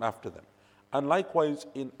children after them. And likewise,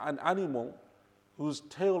 in an animal whose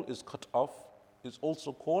tail is cut off is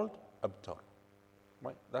also called abtar.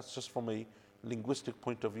 Right? That's just from a linguistic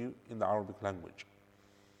point of view in the Arabic language.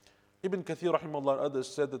 Ibn Kathir rahimahullah and others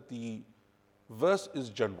said that the verse is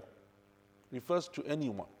general, refers to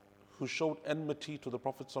anyone who showed enmity to the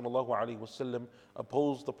Prophet ﷺ,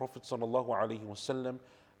 opposed the Prophet ﷺ,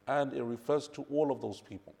 and it refers to all of those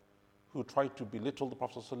people who tried to belittle the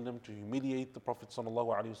Prophet ﷺ, to humiliate the Prophet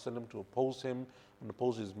ﷺ, to oppose him and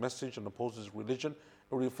oppose his message and oppose his religion.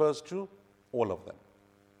 It refers to all of them.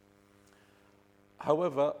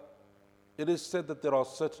 However, it is said that there are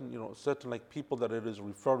certain like people that it is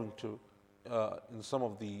referring to in some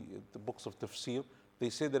of the books of tafsir. They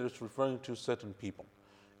say that it's referring to certain people.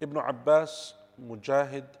 Ibn Abbas,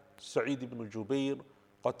 Mujahid, Sa'id ibn Jubair,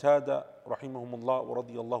 Qatada, rahimahumullah wa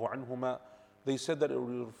radiyallahu anhuma, they said that it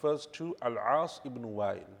refers to Al-As ibn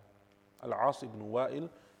Wa'il. Al-As ibn Wa'il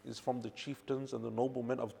is from the chieftains and the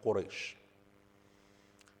noblemen of Quraysh.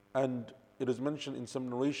 And it is mentioned in some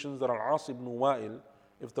narrations that Al-As ibn Wa'il,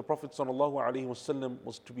 if the Prophet ﷺ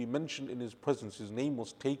was to be mentioned in his presence, his name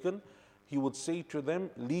was taken, he would say to them,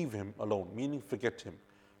 leave him alone, meaning forget him.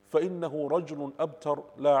 فَإِنَّهُ رَجُلٌ أَبْتَرْ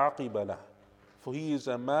لَا عَقِبَ لَهُ, for he is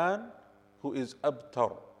a man who is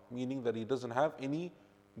abtar, meaning that he doesn't have any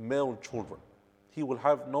male children. He will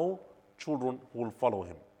have no children who will follow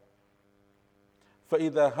him.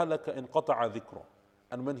 فَإِذَا هَلَكَ انْقَطَعَ ذِكْرُهُ,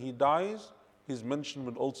 and when he dies, his mention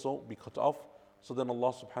will also be cut off. So then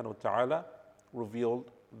Allah subhanahu wa ta'ala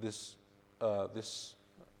revealed this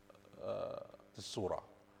surah.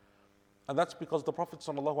 And that's because the Prophet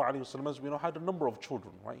ﷺ, as we know, had a number of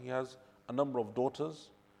children, right? He has a number of daughters,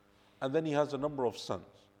 and then he has a number of sons.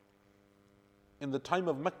 In the time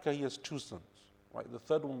of Mecca, he has two sons, right? The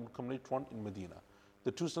third one will come later on in Medina.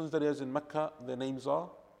 The two sons that he has in Mecca, their names are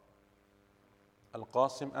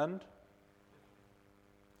Al-Qasim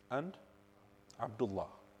and Abdullah.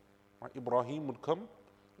 Right? Ibrahim would come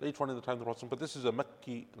later on in the time of the Prophet, but this is a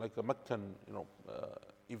Meccan,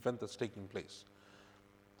 event that's taking place.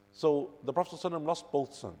 So the Prophet ﷺ lost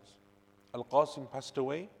both sons. Al-Qasim passed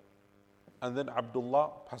away, and then Abdullah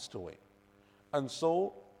passed away. And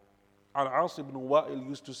so Al-As ibn Wa'il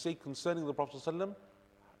used to say concerning the Prophet ﷺ,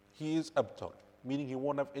 he is abtar, meaning he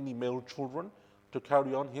won't have any male children to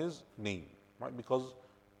carry on his name, right? Because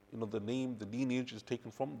the name, the lineage is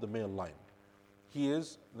taken from the male line. He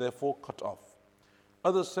is therefore cut off.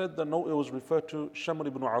 Others said that no, it was referred to Shamr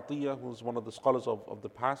ibn Atiyah, who is one of the scholars of the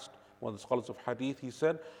past, one of the scholars of hadith. He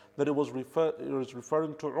said that it was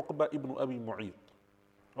referring to Uqba ibn Abi Mu'ayt.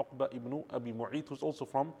 Uqba ibn Abi Mu'ayt, who's also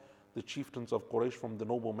from the chieftains of Quraysh, from the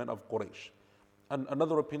noblemen of Quraysh. And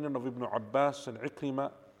another opinion of Ibn Abbas and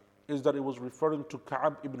Ikrimah is that it was referring to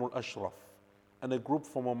Ka'ab ibn al-Ashraf. and a group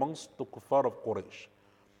from amongst the kuffar of Quraysh.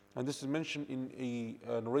 And this is mentioned in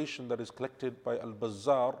a narration that is collected by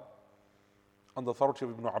Al-Bazzar on the authority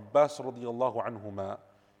of Ibn Abbas radiyallahu anhuma.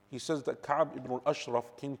 He says that Ka'b ibn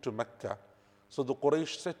al-Ashraf came to Mecca. So the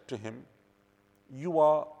Quraysh said to him, "You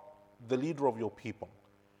are the leader of your people.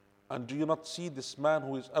 And do you not see this man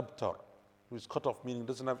who is abtar, who is cut off, meaning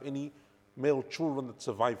doesn't have any male children that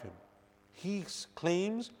survive him? He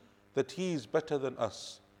claims that he is better than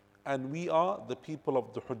us. And we are the people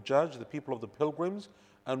of the Hujjaj, the people of the pilgrims,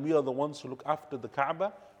 and we are the ones who look after the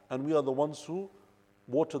Kaaba, and we are the ones who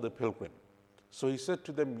water the pilgrim." So he said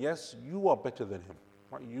to them, "Yes, you are better than him.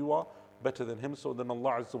 Right? You are better than him." So then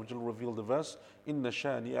Allah Azza wa Jalla revealed the verse, "Inna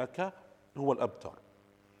shani'aka huwa al-abtar."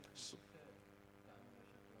 So,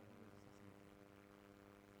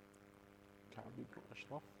 Ka'b ibn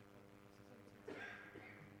Ashraf.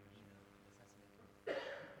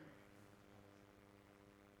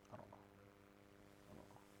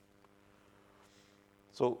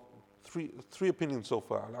 So three opinions so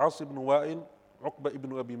far. Al-As ibn Wa'il, Uqba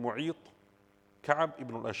ibn Abi Mu'ayt, Ka'b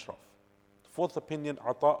ibn al-Ashraf. Fourth opinion,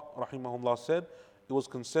 Ata rahimahullah said, it was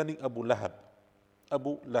concerning Abu Lahab.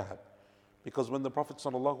 Abu Lahab. Because when the Prophet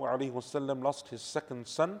sallallahu alaihi wasallam lost his second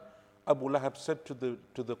son, Abu Lahab said to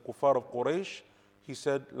the kuffar of Quraysh, he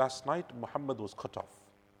said, "Last night Muhammad was cut off."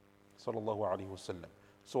 Sallallahu alaihi wasallam.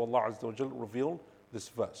 So Allah Azza wa Jal revealed this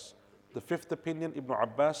verse. The fifth opinion, Ibn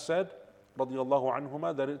Abbas said, radiyallahu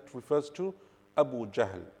anhuma, that it refers to Abu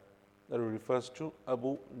Jahl. That it refers to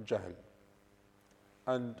Abu Jahl.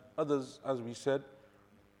 And others, as we said,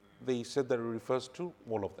 they said that it refers to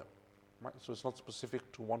all of them. Right? So it's not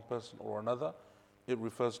specific to one person or another. It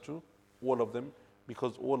refers to all of them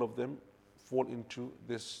because all of them fall into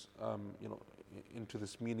this, into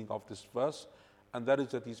this meaning of this verse, and that is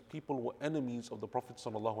that these people were enemies of the Prophet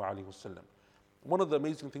sallallahu alaihi wasallam. One of the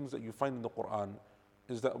amazing things that you find in the Quran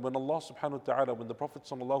is that when Allah subhanahu wa ta'ala, when the Prophet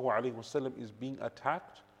sallallahu alaihi wasallam is being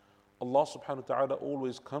attacked, Allah subhanahu wa ta'ala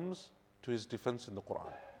always comes to his defense in the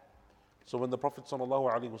Quran. So when the Prophet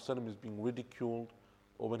sallallahu alaihi wasallam is being ridiculed,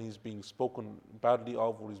 or when he's being spoken badly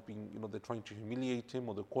of, or he's being, they're trying to humiliate him,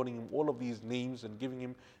 or they're calling him all of these names and giving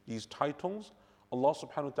him these titles, Allah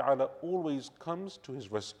subhanahu wa ta'ala always comes to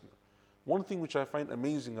his rescue. One thing which I find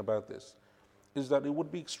amazing about this is that it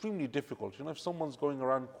would be extremely difficult, if someone's going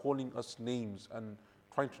around calling us names and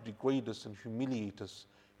trying to degrade us and humiliate us,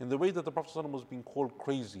 in the way that the Prophet ﷺ was being called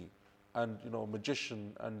crazy, and a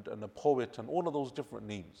magician and a poet and all of those different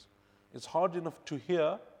names. It's hard enough to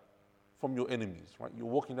hear from your enemies, right? You're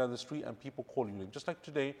walking down the street and people call you names. Just like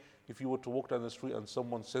today, if you were to walk down the street and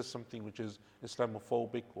someone says something which is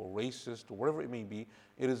Islamophobic or racist or whatever it may be,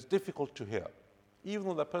 it is difficult to hear. Even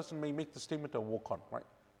though that person may make the statement and walk on, right?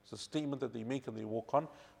 It's a statement that they make and they walk on,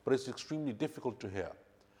 but it's extremely difficult to hear.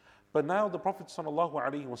 But now the Prophet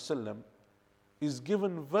ﷺ is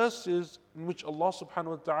given verses in which Allah subhanahu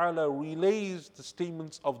wa ta'ala relays the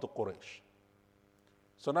statements of the Quraysh.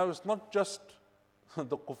 So now it's not just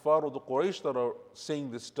the kuffar or the Quraysh that are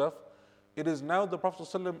saying this stuff. It is now the Prophet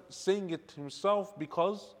ﷺ saying it himself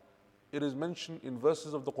because it is mentioned in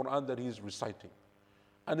verses of the Quran that he is reciting.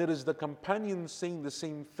 And it is the companions saying the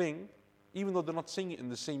same thing, even though they're not saying it in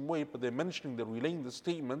the same way, but they're relaying the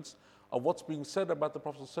statements of what's being said about the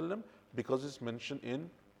Prophet ﷺ because it's mentioned in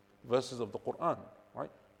verses of the Quran,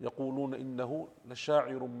 right? يَقُولُونَ إِنَّهُ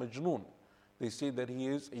لَشَاعِرٌ مَجْنُونَ. They say that he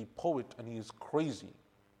is a poet and he is crazy,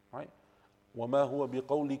 right? وَمَا هُوَ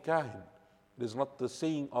بِقَوْلِ كَاهِنٍ. It is not the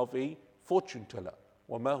saying of a fortune teller.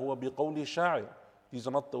 وَمَا هُوَ بِقَوْلِ شَاعِرٍ. These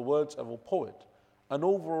are not the words of a poet. And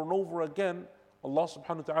over again, Allah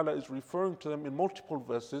subhanahu wa ta'ala is referring to them in multiple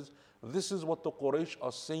verses. This is what the Quraysh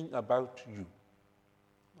are saying about you,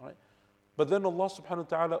 right? But then Allah subhanahu wa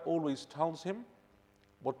ta'ala always tells him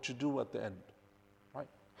what to do at the end, right?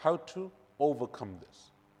 How to overcome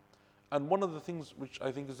this. And one of the things which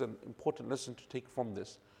I think is an important lesson to take from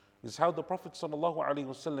this is how the Prophet sallallahu alaihi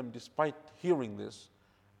wasallam, despite hearing this,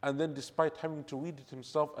 and then despite having to read it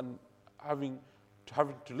himself and having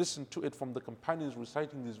to listen to it from the companions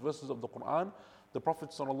reciting these verses of the Quran, the Prophet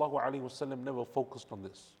sallallahu alaihi wasallam never focused on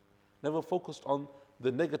this, never focused on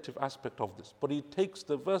the negative aspect of this. But he takes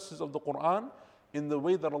the verses of the Quran in the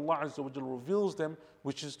way that Allah Azza wa Jalla reveals them,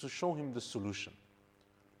 which is to show him the solution,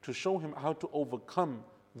 to show him how to overcome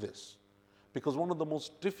this. Because one of the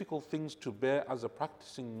most difficult things to bear as a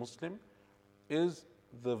practicing Muslim is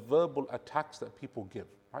the verbal attacks that people give,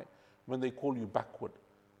 right? When they call you backward,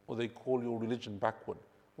 or they call your religion backward,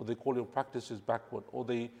 or they call your practices backward, or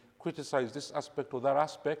they criticize this aspect or that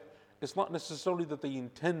aspect, it's not necessarily that they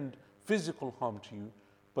intend physical harm to you,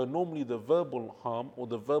 but normally the verbal harm or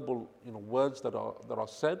the verbal words that are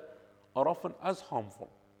said are often as harmful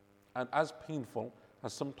and as painful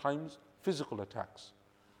as sometimes physical attacks.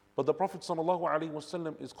 But the Prophet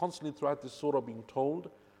ﷺ is constantly throughout this surah being told,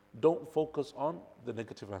 don't focus on the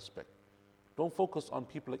negative aspect. Don't focus on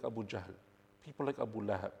people like Abu Jahl, people like Abu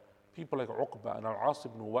Lahab, people like Uqba and Al-As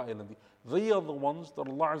ibn Wa'il. They are the ones that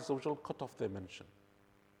Allah Azza wa Jal cut off their mention.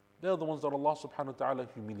 They are the ones that Allah subhanahu wa ta'ala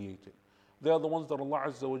humiliated. They are the ones that Allah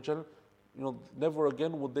Azza wa Jal, never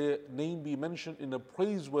again would their name be mentioned in a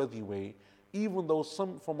praiseworthy way, even though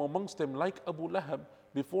some from amongst them, like Abu Lahab,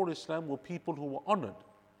 before Islam were people who were honored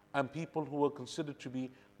and people who were considered to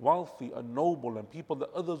be wealthy and noble and people that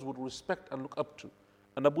others would respect and look up to.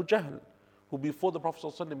 And Abu Jahl, who before the Prophet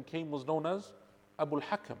ﷺ came was known as Abu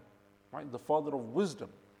al-Hakam, right? The father of wisdom,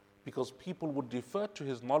 because people would defer to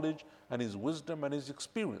his knowledge and his wisdom and his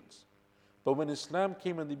experience. But when Islam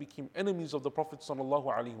came and they became enemies of the Prophet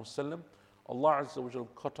ﷺ, Allah Azza wa Jal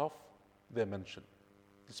cut off their mention.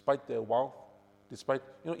 Despite their wealth, despite,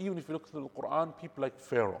 even if you look through the Quran, people like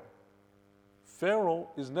Pharaoh. Pharaoh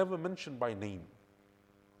is never mentioned by name.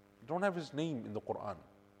 We don't have his name in the Quran.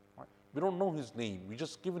 Right? We don't know his name. We're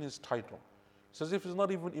just given his title. It's as if it's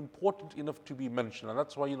not even important enough to be mentioned. And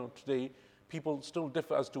that's why, today people still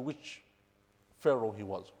differ as to which Pharaoh he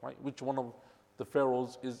was, right? Which one of the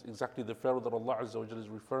pharaohs is exactly the Pharaoh that Allah Azza wa Jalla is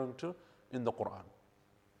referring to in the Quran.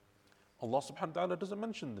 Allah subhanahu wa ta'ala doesn't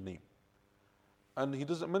mention the name. And He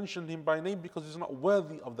doesn't mention him by name because he's not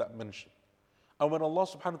worthy of that mention. And when Allah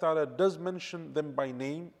subhanahu wa ta'ala does mention them by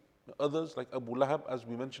name, others like Abu Lahab, as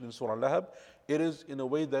we mentioned in Surah Lahab, it is in a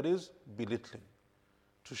way that is belittling,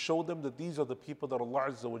 to show them that these are the people that Allah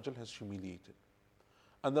Azza wa Jal has humiliated.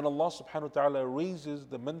 And then Allah subhanahu wa ta'ala raises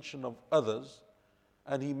the mention of others,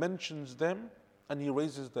 and He mentions them, and He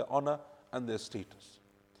raises their honor and their status.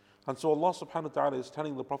 And so Allah subhanahu wa ta'ala is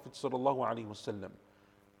telling the Prophet sallallahu alaihi wasallam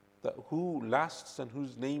that who lasts and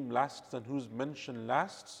whose name lasts and whose mention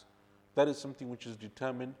lasts, that is something which is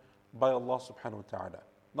determined by Allah subhanahu wa ta'ala,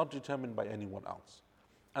 not determined by anyone else.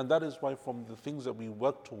 And that is why from the things that we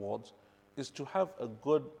work towards is to have a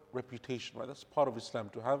good reputation, right? That's part of Islam,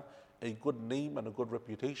 to have a good name and a good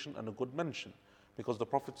reputation and a good mention. Because the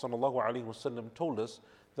Prophet ﷺ told us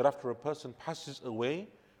that after a person passes away,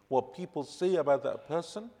 what people say about that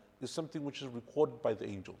person is something which is recorded by the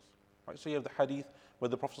angels. Right? So you have the hadith where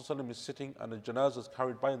the Prophet ﷺ is sitting and a janazah is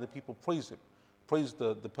carried by and the people praise him, praise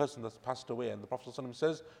the person that's passed away. And the Prophet ﷺ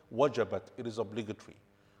says, wajabat, it is obligatory.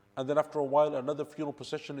 And then after a while, another funeral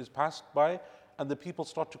procession is passed by and the people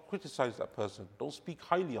start to criticize that person. Don't speak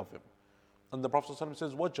highly of him. And the Prophet ﷺ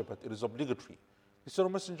says, wajabat, it is obligatory. He said, O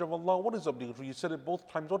Messenger of Allah, what is obligatory? You said it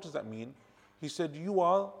both times. What does that mean? He said, you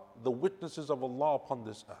are the witnesses of Allah upon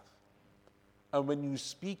this earth. And when you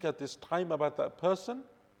speak at this time about that person,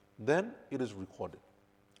 then it is recorded.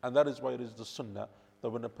 And that is why it is the sunnah that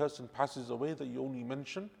when a person passes away, that you only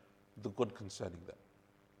mention the good concerning them.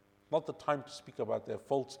 Not the time to speak about their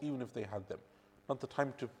faults, even if they had them. Not the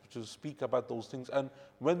time to speak about those things. And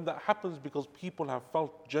when that happens, because people have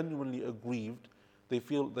felt genuinely aggrieved, they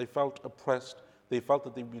felt oppressed, they felt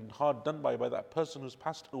that they've been hard done by that person who's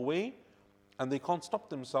passed away, and they can't stop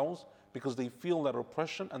themselves because they feel that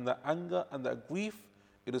oppression and that anger and that grief,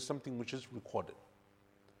 it is something which is recorded.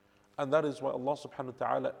 And that is why Allah subhanahu wa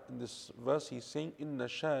ta'ala in this verse, He's saying, Inna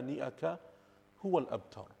shani'aka huwa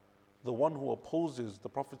al-abtar. The one who opposes the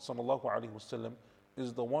Prophet sallallahu alaihi wasallam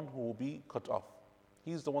is the one who will be cut off.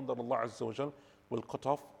 He's the one that Allah Azza wa Jal will cut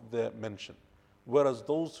off their mention. Whereas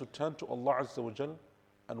those who turn to Allah Azza wa Jal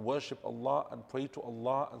and worship Allah and pray to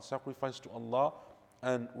Allah and sacrifice to Allah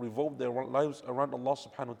and revolve their lives around Allah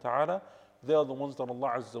subhanahu wa ta'ala, they are the ones that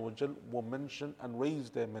Allah Azza wa Jal will mention and raise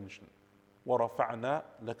their mention. وَرَفَعْنَا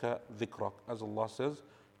لَكَ ذِكْرَكَ, as Allah says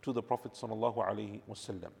to the Prophet sallallahu alaihi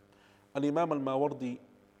wasallam. Al-Imam al-Mawardi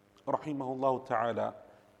rahimahullah ta'ala,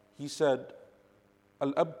 he said,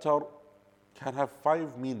 Al-Abtar can have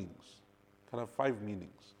 5 meanings.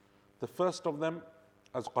 The first of them,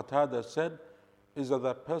 as Qatada said, is that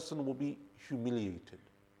that person will be humiliated.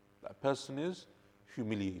 That person is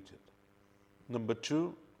humiliated. Number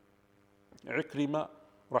 2, Ikrima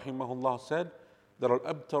rahimahullah said that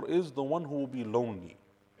Al-Abtar is the one who will be lonely.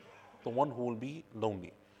 The one who will be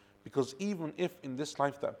lonely. Because even if in this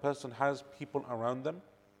life that person has people around them,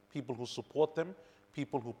 people who support them,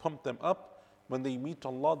 people who pump them up, when they meet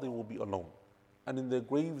Allah, they will be alone. And in their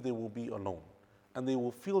grave, they will be alone. And they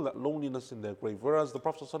will feel that loneliness in their grave. Whereas the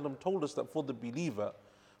Prophet ﷺ told us that for the believer,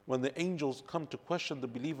 when the angels come to question the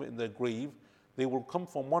believer in their grave, they will come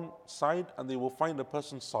from one side and they will find a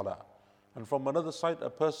person's salah. And from another side, a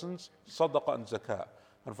person's sadaqah and zakah.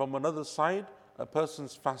 And from another side, a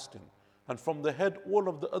person's fasting. And from the head, all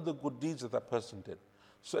of the other good deeds that person did.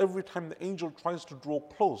 So every time the angel tries to draw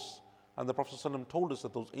close, and the Prophet ﷺ told us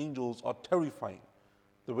that those angels are terrifying.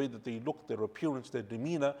 The way that they look, their appearance, their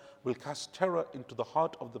demeanor will cast terror into the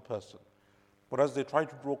heart of the person. But as they try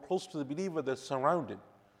to draw close to the believer, they're surrounded.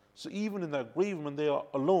 So even in their grave, when they are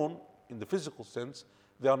alone, in the physical sense,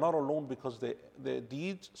 they are not alone because their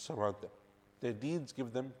deeds surround them. Their deeds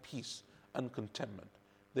give them peace and contentment.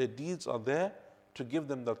 Their deeds are there to give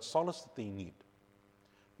them that solace that they need.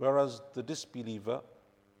 Whereas the disbeliever,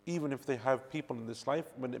 even if they have people in this life,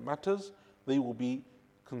 when it matters, they will be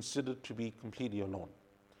considered to be completely alone.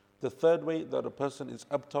 The third way that a person is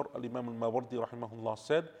abtar, Al-Imam al-Mawardi rahimahullah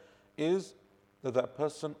said, is that that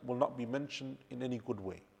person will not be mentioned in any good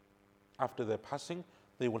way. After their passing,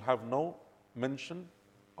 they will have no mention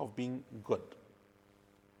of being good.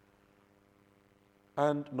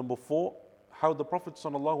 And number 4, how the Prophet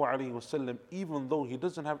ﷺ, even though he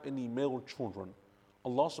doesn't have any male children,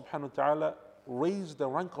 Allah subhanahu wa ta'ala raised the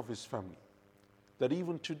rank of his family. That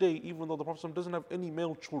even today, even though the Prophet doesn't have any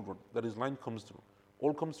male children, that his line comes through,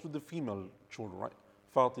 all comes through the female children, right?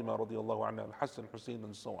 Fatima radiallahu anha, Al-Hassan, Hussein,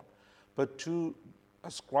 and so on. But to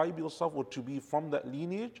ascribe yourself or to be from that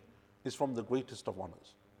lineage is from the greatest of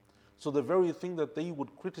honors. So the very thing that they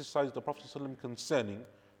would criticize the Prophet ﷺ concerning,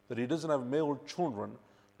 that he doesn't have male children,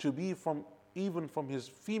 to be from, even from his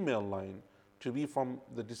female line, to be from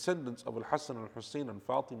the descendants of Al-Hassan, Al-Hussein, and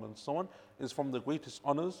Fatima, and so on, is from the greatest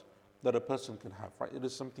honors that a person can have, right? It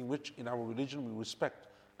is something which in our religion we respect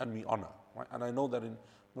and we honor, right? And I know that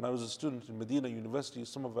when I was a student in Medina University,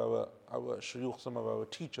 some of our shuyukh, some of our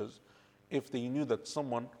teachers, if they knew that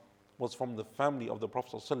someone was from the family of the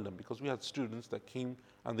Prophet ﷺ, because we had students that came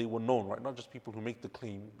and they were known, right? Not just people who make the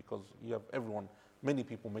claim, because you have everyone, many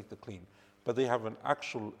people make the claim, but they have an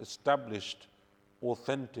actual established,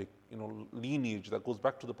 authentic, lineage that goes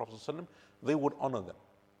back to the Prophet ﷺ, they would honor them,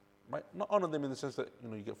 right? Not honor them in the sense that,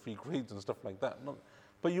 you get free grades and stuff like that, no.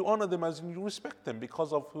 But you honor them as in you respect them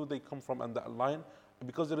because of who they come from and that line,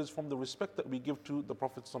 because it is from the respect that we give to the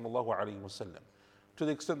Prophet ﷺ. To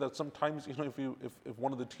the extent that sometimes, if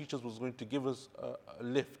one of the teachers was going to give us a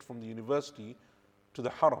lift from the university to the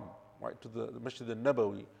Haram, right, to the Masjid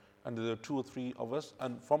al-Nabawi, and there were 2 or 3 of us,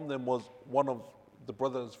 and from them was one of the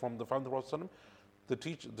brothers from the family of the Prophet,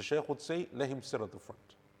 the Shaykh would say, let him sit at the front.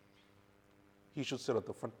 He should sit at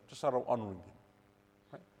the front, just out of honoring him.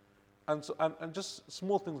 Right? And so, and just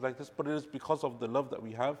small things like this, but it is because of the love that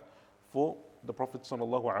we have for the Prophet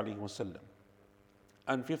ﷺ.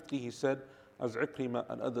 And 50, he said, as Ikrimah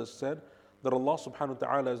and others said, that Allah subhanahu wa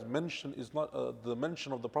ta'ala's mention is not, the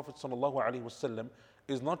mention of the Prophet ﷺ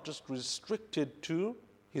is not just restricted to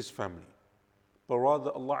his family, but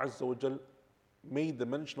rather Allah Azza wa Jal made the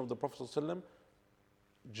mention of the Prophet ﷺ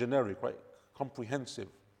generic, right, comprehensive,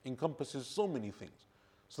 encompasses so many things.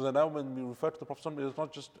 So that now when we refer to the Prophet ﷺ, it is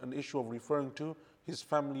not just an issue of referring to his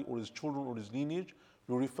family or his children or his lineage,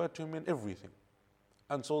 we refer to him in everything.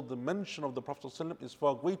 And so the mention of the Prophet ﷺ is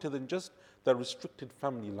far greater than just the restricted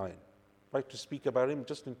family line, right? To speak about him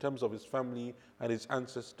just in terms of his family and his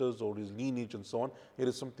ancestors or his lineage and so on, it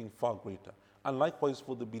is something far greater. And likewise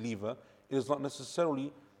for the believer, it is not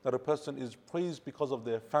necessarily that a person is praised because of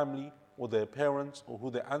their family or their parents or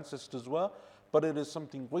who their ancestors were, but it is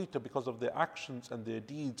something greater because of their actions and their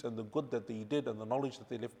deeds and the good that they did and the knowledge that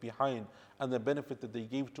they left behind and the benefit that they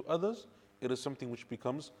gave to others. It is something which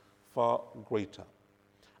becomes far greater.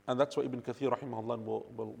 And that's why Ibn Kathir rahimahullah, and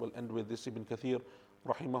we'll end with this, Ibn Kathir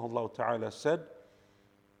rahimahullah ta'ala said,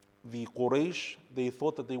 the Quraysh, they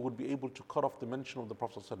thought that they would be able to cut off the mention of the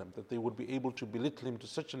Prophet ﷺ, that they would be able to belittle him to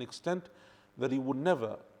such an extent that he would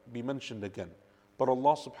never be mentioned again. But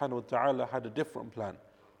Allah subhanahu wa ta'ala had a different plan,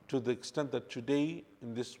 to the extent that today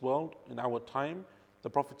in this world, in our time, the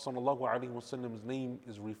Prophet ﷺ's name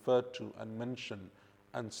is referred to and mentioned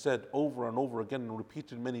and said over and over again and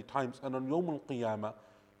repeated many times. And on Yawm al-Qiyamah,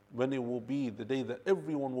 when it will be the day that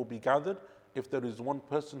everyone will be gathered, if there is one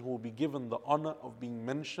person who will be given the honor of being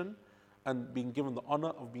mentioned and being given the honor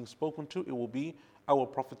of being spoken to, it will be our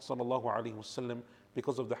Prophet ﷺ,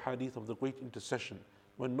 because of the hadith of the great intercession,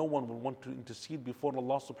 when no one will want to intercede before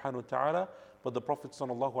Allah subhanahu wa ta'ala, but the Prophet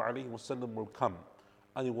ﷺ will come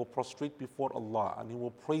and he will prostrate before Allah and he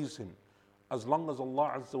will praise him as long as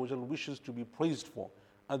Allah Azza wa Jal wishes to be praised for.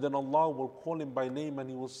 And then Allah will call him by name and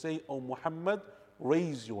he will say, O Muhammad,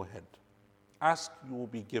 raise your head. Ask, you will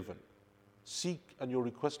be given. Seek, and your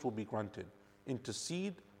request will be granted.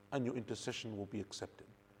 Intercede, and your intercession will be accepted.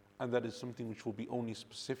 And that is something which will be only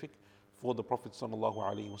specific for the Prophet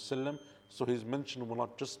ﷺ. So his mention will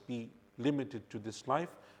not just be limited to this life,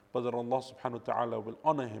 but that Allah subhanahu wa ta'ala will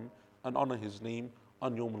honor him and honor his name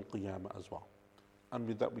on Yawm al-Qiyamah as well. And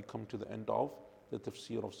with that we come to the end of the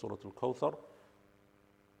tafsir of Surah Al-Kawthar.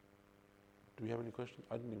 Do we have any questions?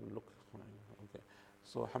 I didn't even look. Okay.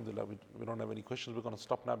 So alhamdulillah, we don't have any questions. We're going to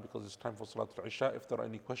stop now because it's time for Salatul Isha. If there are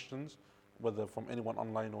any questions, whether from anyone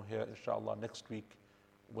online or here, inshallah, next week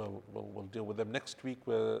we'll deal with them. Next week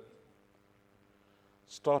we're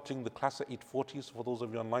starting the class at 8:40. So for those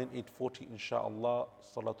of you online, 8:40, inshallah,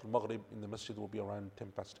 Salatul Maghrib in the masjid will be around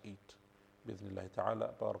 8:10. بإذن الله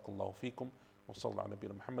تعالى. بارك الله فيكم وصلى على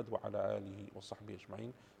نبينا محمد وعلى آله وصحبه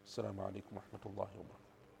أجمعين. السلام عليكم ورحمة الله وبركاته.